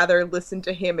would rather listen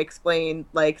to him explain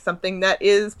like something that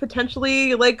is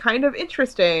potentially like kind of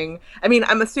interesting. I mean,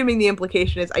 I'm assuming the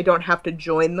implication is I don't have to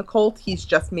join the cult. He's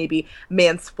just maybe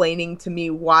mansplaining to me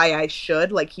why I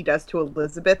should, like he does to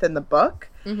Elizabeth in the book.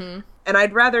 Mm-hmm. And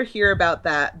I'd rather hear about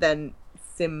that than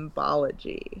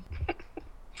symbology.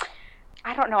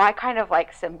 I don't know. I kind of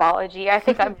like symbology. I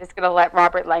think I'm just going to let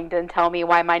Robert Langdon tell me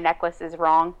why my necklace is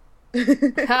wrong.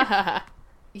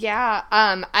 Yeah,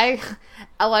 I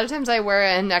a lot of times I wear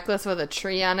a necklace with a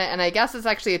tree on it, and I guess it's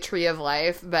actually a tree of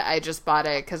life, but I just bought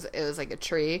it because it was like a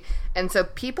tree. And so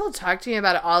people talk to me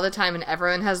about it all the time, and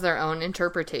everyone has their own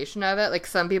interpretation of it. Like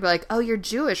some people are like, "Oh, you're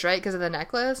Jewish, right? Because of the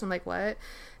necklace." I'm like, "What?"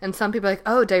 And some people are like,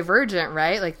 "Oh, Divergent,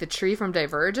 right? Like the tree from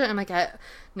Divergent." I'm like,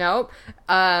 "Nope."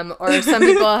 Or some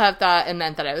people have thought it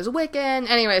meant that I was Wiccan.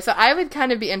 Anyway, so I would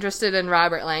kind of be interested in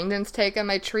Robert Langdon's take on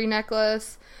my tree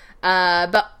necklace.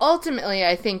 But ultimately,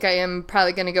 I think I am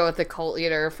probably going to go with the cult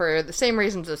leader for the same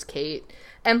reasons as Kate.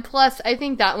 And plus, I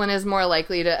think that one is more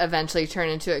likely to eventually turn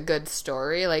into a good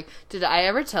story. Like, did I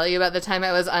ever tell you about the time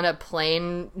I was on a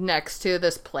plane next to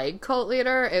this plague cult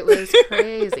leader? It was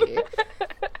crazy.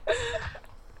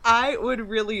 I would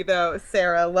really, though,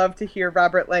 Sarah, love to hear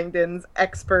Robert Langdon's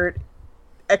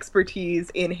expertise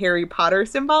in Harry Potter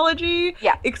symbology,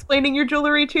 explaining your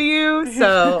jewelry to you.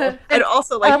 So I'd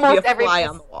also like to be a fly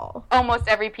on the wall. Almost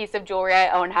every piece of jewelry I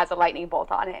own has a lightning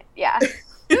bolt on it. Yeah.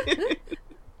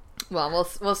 Well,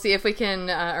 we'll see if we can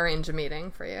arrange a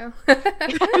meeting for you.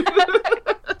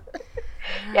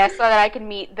 Yeah, so that I can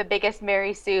meet the biggest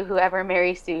Mary Sue who ever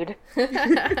Mary Sued.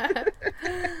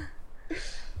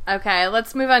 Okay,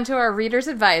 let's move on to our reader's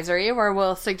advisory, where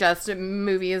we'll suggest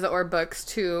movies or books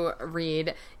to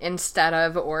read instead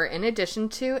of or in addition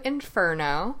to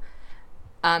Inferno.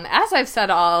 As I've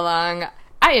said all along,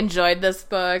 I enjoyed this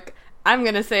book. I'm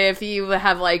going to say if you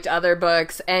have liked other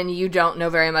books and you don't know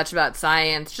very much about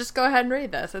science, just go ahead and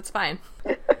read this. It's fine.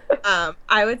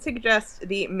 I would suggest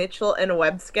the Mitchell and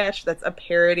Webb sketch that's a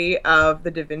parody of the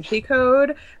Da Vinci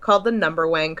Code called the Number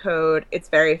Wang Code. It's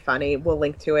very funny. We'll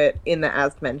link to it in the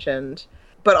As Mentioned.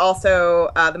 But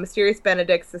also, the Mysterious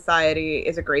Benedict Society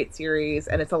is a great series,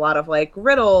 and it's a lot of, like,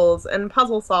 riddles and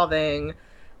puzzle solving.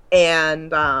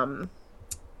 And the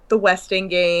Westing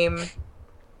Game,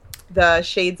 the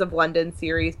Shades of London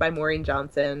series by Maureen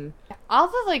Johnson. All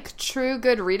the, like, true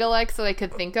good read-alikes that I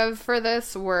could think of for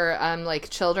this were, like,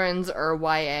 children's or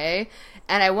YA.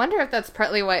 And I wonder if that's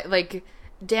partly why, like,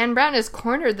 Dan Brown has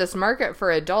cornered this market for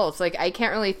adults. Like, I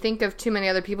can't really think of too many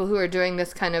other people who are doing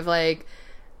this kind of, like,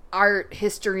 art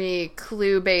history,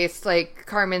 clue-based, like,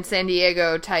 Carmen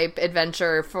Sandiego type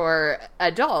adventure for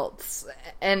adults.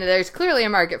 And there's clearly a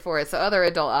market for it, so other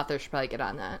adult authors should probably get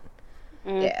on that.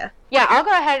 Yeah. Yeah, I'll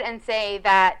go ahead and say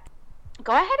that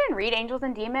go ahead and read Angels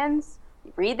and Demons.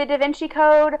 Read the Da Vinci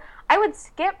Code. I would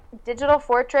skip Digital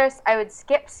Fortress. I would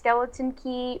skip Skeleton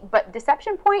Key. But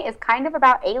Deception Point is kind of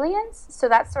about aliens, so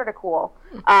that's sort of cool.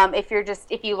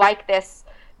 If you like this,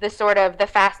 the sort of the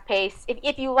fast pace.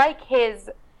 If you like his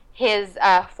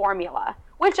formula,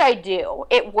 which I do,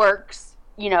 it works.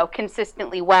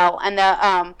 Consistently well, and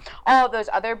all of those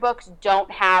other books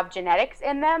don't have genetics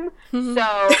in them, so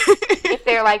if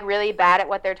they're like really bad at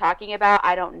what they're talking about,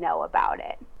 I don't know about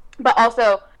it. But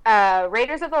also,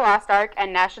 Raiders of the Lost Ark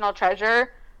and National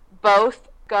Treasure both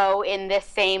go in this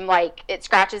same, like, it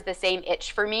scratches the same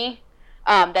itch for me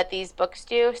that these books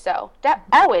do, so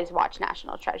always watch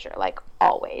National Treasure, like,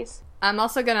 always. I'm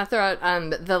also gonna throw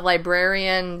out the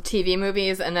Librarian TV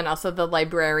movies, and then also the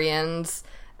Librarians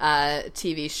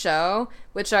TV show,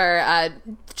 which are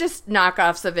just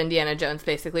knockoffs of Indiana Jones,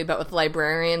 basically, but with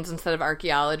librarians instead of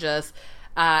archaeologists.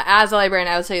 As a librarian,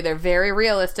 I would say they're very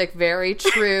realistic, very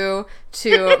true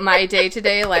to my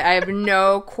day-to-day. Like, I have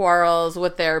no quarrels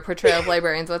with their portrayal of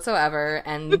librarians whatsoever,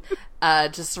 and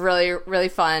just really, really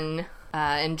fun,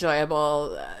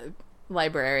 enjoyable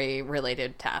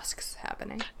library-related tasks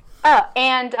happening. Oh,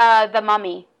 and The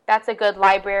Mummy. That's a good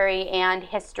library and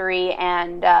history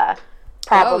and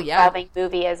problem-solving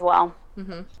movie as well.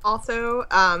 Mm-hmm. Also,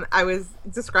 I was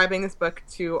describing this book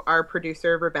to our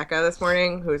producer, Rebecca, this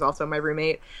morning, who is also my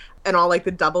roommate. and all like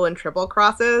the double and triple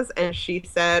crosses, and she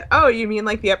said, "Oh, you mean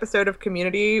like the episode of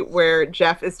Community where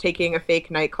Jeff is taking a fake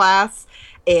night class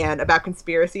and about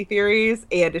conspiracy theories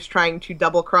and is trying to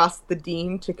double cross the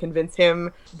dean to convince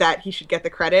him that he should get the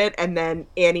credit, and then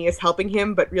Annie is helping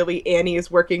him, but really Annie is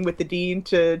working with the dean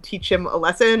to teach him a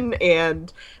lesson,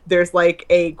 and there's like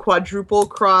a quadruple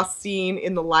cross scene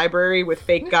in the library with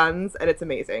fake guns, and it's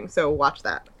amazing. So watch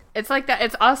that. It's like that.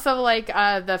 It's also like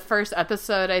the first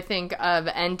episode, I think, of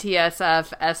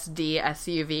NTSF SD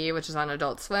SUV, which is on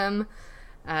Adult Swim.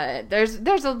 There's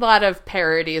a lot of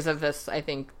parodies of this, I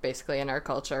think, basically in our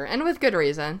culture, and with good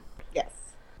reason. Yes.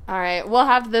 All right, we'll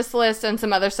have this list and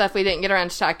some other stuff we didn't get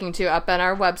around to talking to up on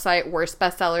our website,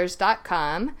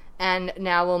 worstbestsellers.com. And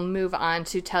now we'll move on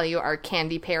to tell you our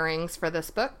candy pairings for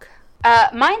this book.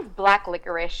 Mine's black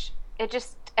licorice.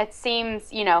 It seems,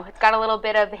 it's got a little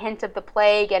bit of a hint of the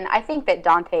plague, and I think that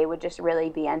Dante would just really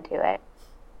be into it.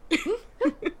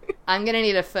 I'm going to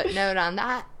need a footnote on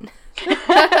that.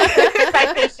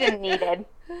 Citation needed.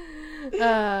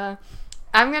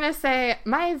 I'm going to say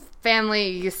my family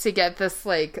used to get this,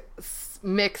 like,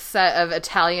 mixed set of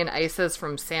Italian ices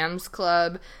from Sam's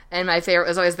Club, and my favorite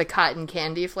was always the cotton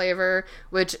candy flavor,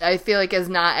 which I feel like is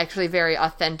not actually very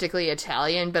authentically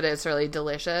Italian, but it's really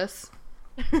delicious.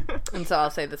 And so I'll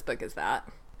say this book is that.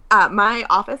 My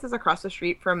office is across the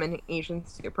street from an Asian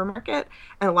supermarket,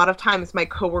 and a lot of times my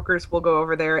coworkers will go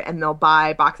over there and they'll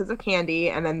buy boxes of candy,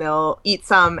 and then they'll eat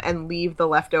some and leave the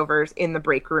leftovers in the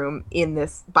break room in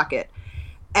this bucket.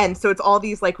 And so it's all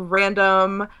these like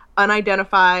random,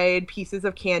 unidentified pieces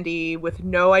of candy with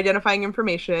no identifying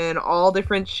information, all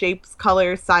different shapes,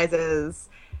 colors, sizes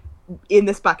in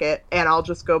this bucket, and I'll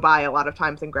just go by a lot of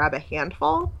times and grab a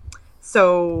handful.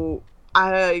 So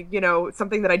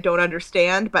something that I don't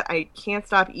understand, but I can't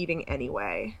stop eating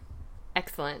anyway.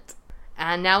 Excellent.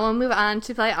 And now we'll move on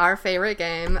to play our favorite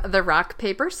game, The Rock,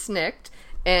 Paper, Snicked,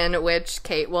 in which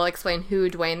Kate will explain who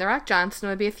Dwayne The Rock Johnson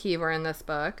would be if he were in this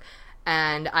book.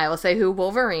 And I will say who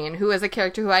Wolverine, who is a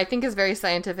character who I think is very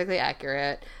scientifically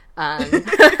accurate,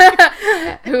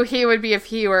 who he would be if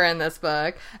he were in this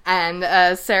book.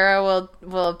 And Sarah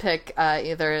will pick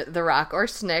either The Rock or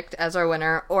Snicked as our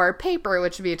winner, or Paper,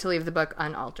 which would be to leave the book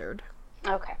unaltered.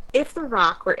 Okay. If The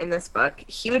Rock were in this book,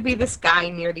 he would be this guy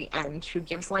near the end who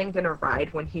gives Langdon a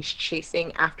ride when he's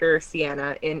chasing after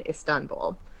Sienna in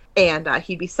Istanbul. And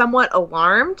he'd be somewhat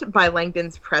alarmed by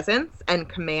Langdon's presence and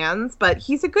commands, but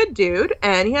he's a good dude,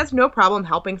 and he has no problem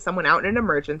helping someone out in an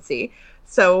emergency.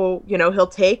 So, he'll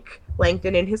take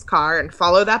Langdon in his car and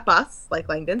follow that bus, like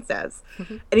Langdon says.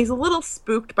 Mm-hmm. And he's a little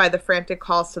spooked by the frantic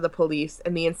calls to the police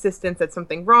and the insistence that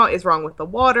something is wrong with the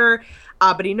water,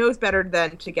 but he knows better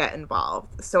than to get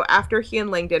involved. So after he and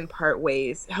Langdon part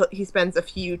ways, he spends a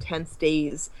few tense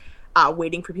days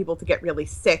waiting for people to get really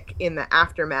sick in the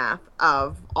aftermath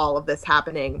of all of this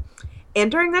happening. And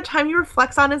during that time, he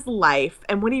reflects on his life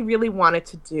and what he really wanted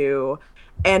to do,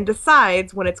 and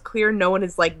decides, when it's clear no one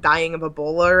is like dying of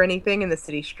Ebola or anything in the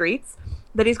city streets,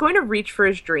 that he's going to reach for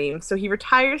his dream. So he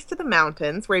retires to the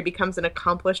mountains, where he becomes an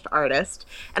accomplished artist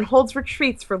and holds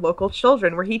retreats for local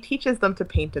children where he teaches them to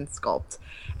paint and sculpt.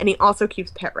 And he also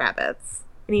keeps pet rabbits.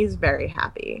 And he's very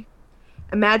happy.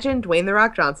 Imagine Dwayne The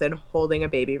Rock Johnson holding a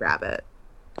baby rabbit.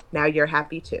 Now you're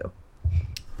happy too.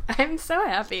 I'm so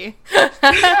happy.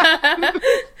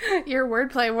 Your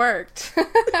wordplay worked.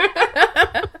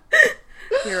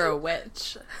 You're a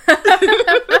witch.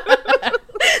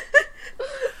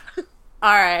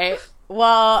 All right.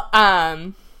 Well,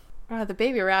 the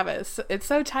baby rabbit, it's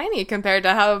so tiny compared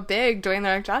to how big Dwayne The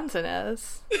Rock Johnson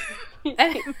is.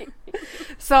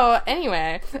 So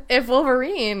anyway, if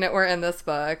Wolverine were in this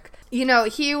book,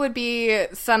 he would be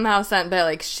somehow sent by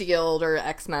like S.H.I.E.L.D. or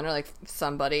X-Men or like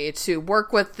somebody to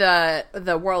work with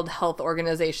the World Health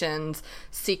Organization's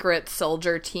secret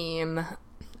soldier team.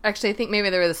 Actually, I think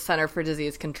maybe there was a Center for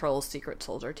Disease Control's secret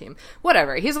soldier team.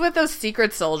 Whatever. He's with those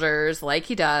secret soldiers, like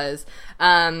he does.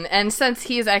 And since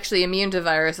he's actually immune to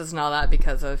viruses and all that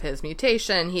because of his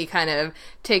mutation, he kind of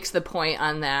takes the point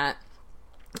on that.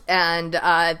 And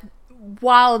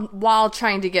while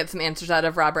trying to get some answers out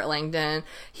of Robert Langdon,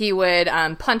 he would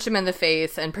punch him in the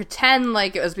face and pretend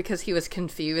like it was because he was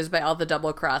confused by all the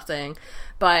double crossing.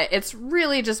 But it's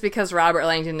really just because Robert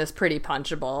Langdon is pretty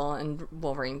punchable, and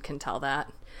Wolverine can tell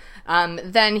that.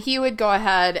 Then he would go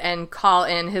ahead and call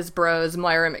in his bros,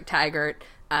 Moira McTaggart,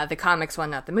 the comics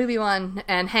one, not the movie one,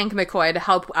 and Hank McCoy to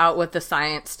help out with the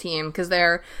science team, because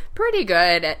they're pretty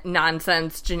good at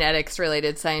nonsense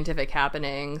genetics-related scientific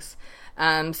happenings.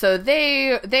 So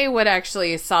they would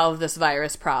actually solve this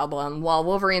virus problem, while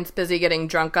Wolverine's busy getting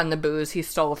drunk on the booze he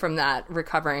stole from that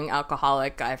recovering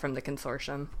alcoholic guy from the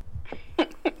consortium.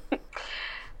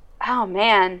 Oh,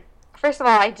 man. First of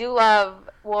all, I do love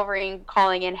Wolverine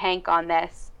calling in Hank on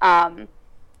this.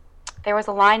 There was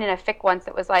a line in a fic once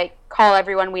that was like, call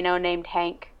everyone we know named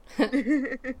Hank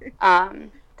to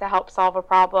help solve a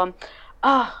problem.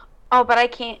 But I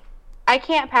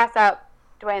can't pass up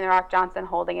Dwayne The Rock Johnson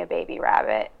holding a baby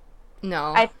rabbit.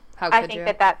 No. I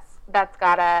think that's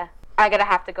gotta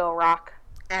have to go Rock.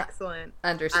 Excellent.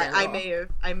 Understandable.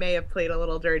 I may have played a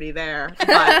little dirty there,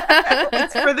 but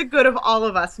it's for the good of all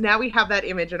of us. Now we have that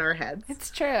image in our heads. It's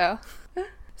true.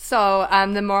 So,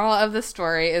 the moral of the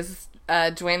story is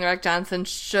Dwayne The Rock Johnson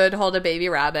should hold a baby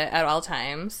rabbit at all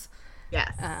times.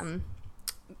 Yes.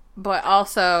 But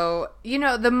also,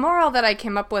 the moral that I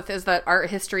came up with is that art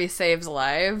history saves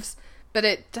lives, but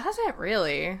it doesn't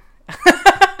really.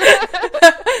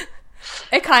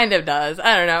 It kind of does.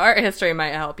 I don't know. Art history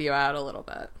might help you out a little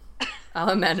bit. I'll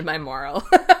amend my moral.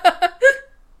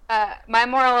 My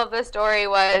moral of the story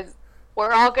was,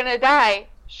 we're all gonna die.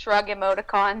 Shrug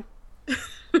emoticon.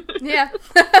 Yeah.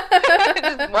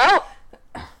 Well,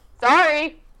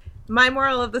 sorry. My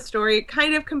moral of the story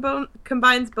kind of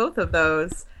combines both of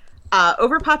those.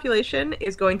 Overpopulation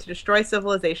is going to destroy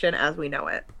civilization as we know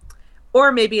it.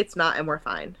 Or maybe it's not and we're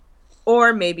fine.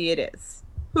 Or maybe it is.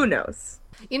 Who knows?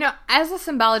 As a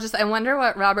symbologist, I wonder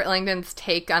what Robert Langdon's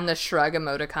take on the shrug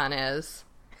emoticon is.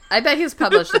 I bet he's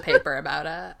published a paper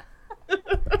about it.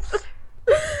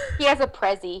 He has a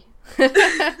Prezi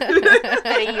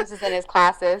that he uses in his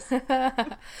classes.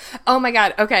 Oh my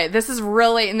god, okay, this is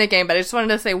real late in the game, but I just wanted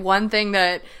to say one thing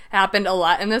that happened a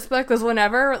lot in this book was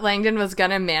whenever Langdon was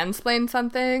gonna mansplain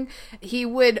something, he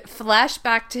would flash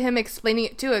back to him explaining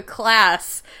it to a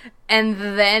class and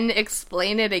then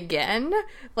explain it again,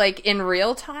 like, in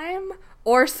real time.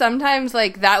 Or sometimes,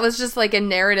 like, that was just, like, a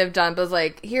narrative dump. It was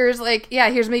like, here's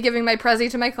me giving my Prezi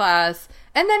to my class.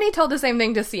 And then he told the same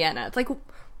thing to Sienna. It's like,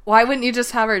 why wouldn't you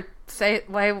just have her say,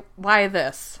 why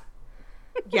this?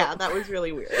 Yeah, that was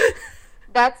really weird.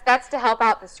 That's to help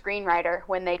out the screenwriter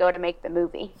when they go to make the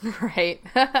movie. Right.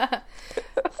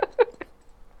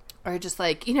 Or just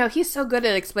like, he's so good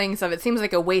at explaining stuff. It seems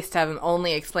like a waste to have him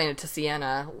only explain it to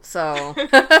Sienna. So...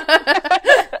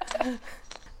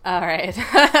 All right.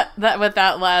 With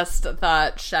that last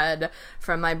thought shed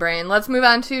from my brain, let's move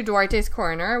on to Duarte's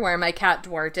Corner, where my cat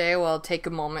Duarte will take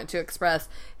a moment to express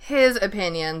his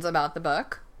opinions about the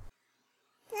book.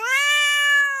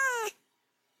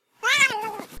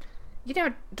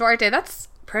 Duarte, that's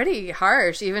pretty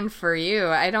harsh, even for you.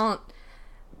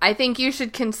 I think you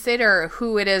should consider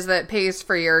who it is that pays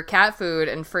for your cat food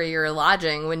and for your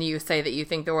lodging when you say that you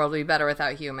think the world would be better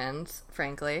without humans,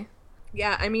 frankly.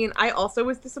 Yeah, I mean, I also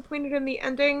was disappointed in the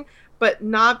ending, but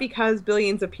not because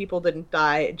billions of people didn't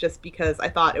die, just because I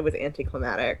thought it was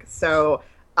anticlimactic. So,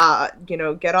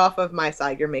 get off of my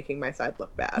side. You're making my side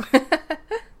look bad.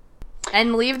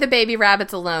 And leave the baby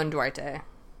rabbits alone, Duarte.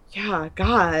 Yeah,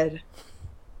 God.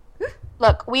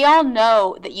 Look, we all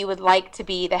know that you would like to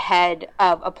be the head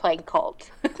of a plague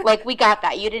cult. Like, we got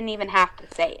that. You didn't even have to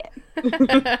say it.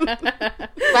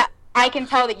 But I can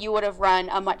tell that you would have run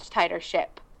a much tighter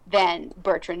ship than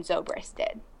Bertrand Zobrist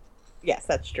did. Yes,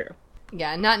 that's true.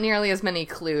 Yeah, not nearly as many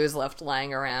clues left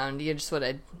lying around. You just would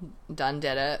have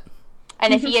did it.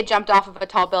 And if he had jumped off of a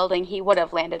tall building, he would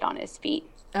have landed on his feet.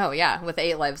 Oh, yeah, with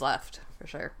 8 lives left, for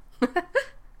sure.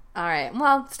 All right.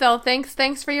 Well, still,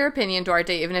 thanks for your opinion,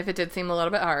 Duarte, even if it did seem a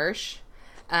little bit harsh.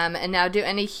 And now, do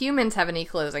any humans have any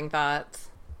closing thoughts?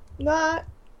 Not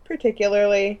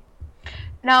particularly.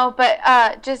 No, but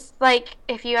just, like,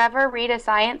 if you ever read a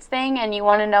science thing and you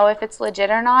want to know if it's legit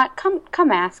or not,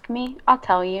 come ask me. I'll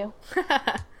tell you.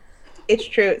 It's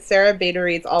true. Sarah Beta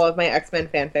reads all of my X-Men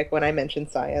fanfic when I mention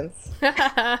science.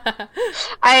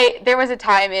 There was a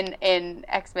time in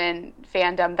X-Men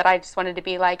fandom that I just wanted to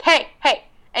be like, hey,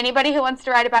 anybody who wants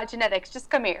to write about genetics, just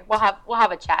come here. We'll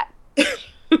have a chat.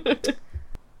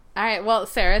 All right. Well,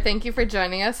 Sarah, thank you for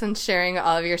joining us and sharing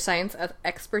all of your science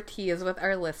expertise with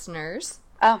our listeners.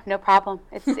 Oh, no problem.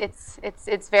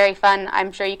 It's very fun.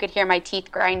 I'm sure you could hear my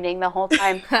teeth grinding the whole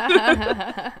time.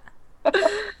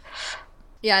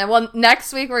 Yeah, well,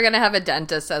 next week we're going to have a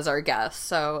dentist as our guest,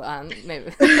 so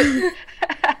maybe you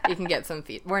can get some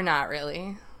feet. We're not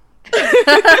really.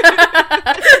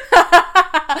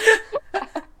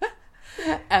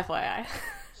 FYI.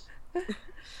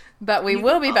 But we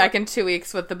will be back in 2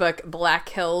 weeks with the book Black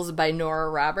Hills by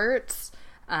Nora Roberts.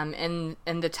 In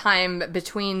the time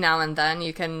between now and then,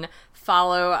 you can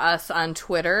follow us on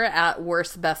Twitter at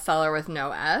Worst Bestseller with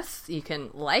no S. You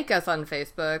can like us on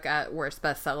Facebook at Worst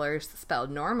Bestsellers spelled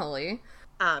normally.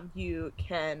 You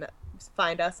can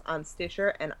find us on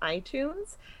Stitcher and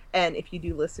iTunes. And if you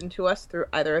do listen to us through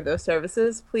either of those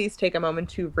services, please take a moment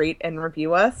to rate and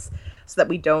review us so that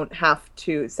we don't have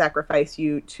to sacrifice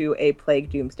you to a plague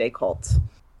doomsday cult.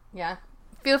 Yeah.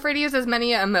 Feel free to use as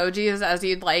many emojis as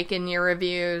you'd like in your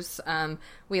reviews.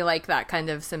 We like that kind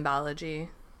of symbology.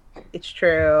 It's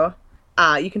true.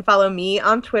 You can follow me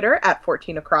on Twitter at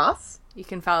 14across. You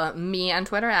can follow me on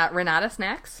Twitter at Renata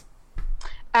Snacks.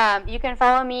 You can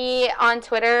follow me on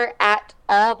Twitter at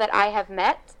All That I Have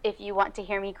Met if you want to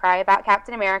hear me cry about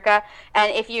Captain America.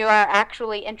 And if you are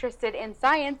actually interested in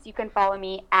science, you can follow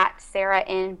me at Sarah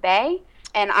in Bay.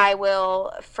 And I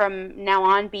will, from now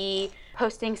on, be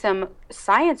posting some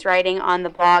science writing on the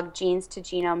blog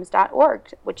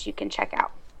genestogenomes.org, which you can check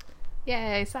out.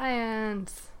 Yay,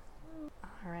 science!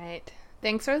 All right.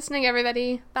 Thanks for listening,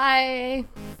 everybody. Bye!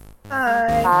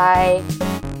 Bye!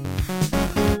 Bye.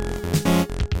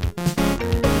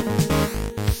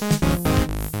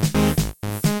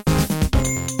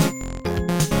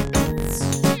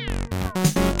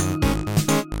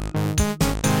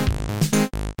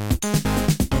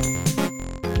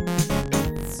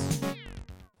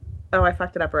 Oh, I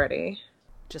fucked it up already.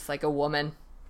 Just like a woman.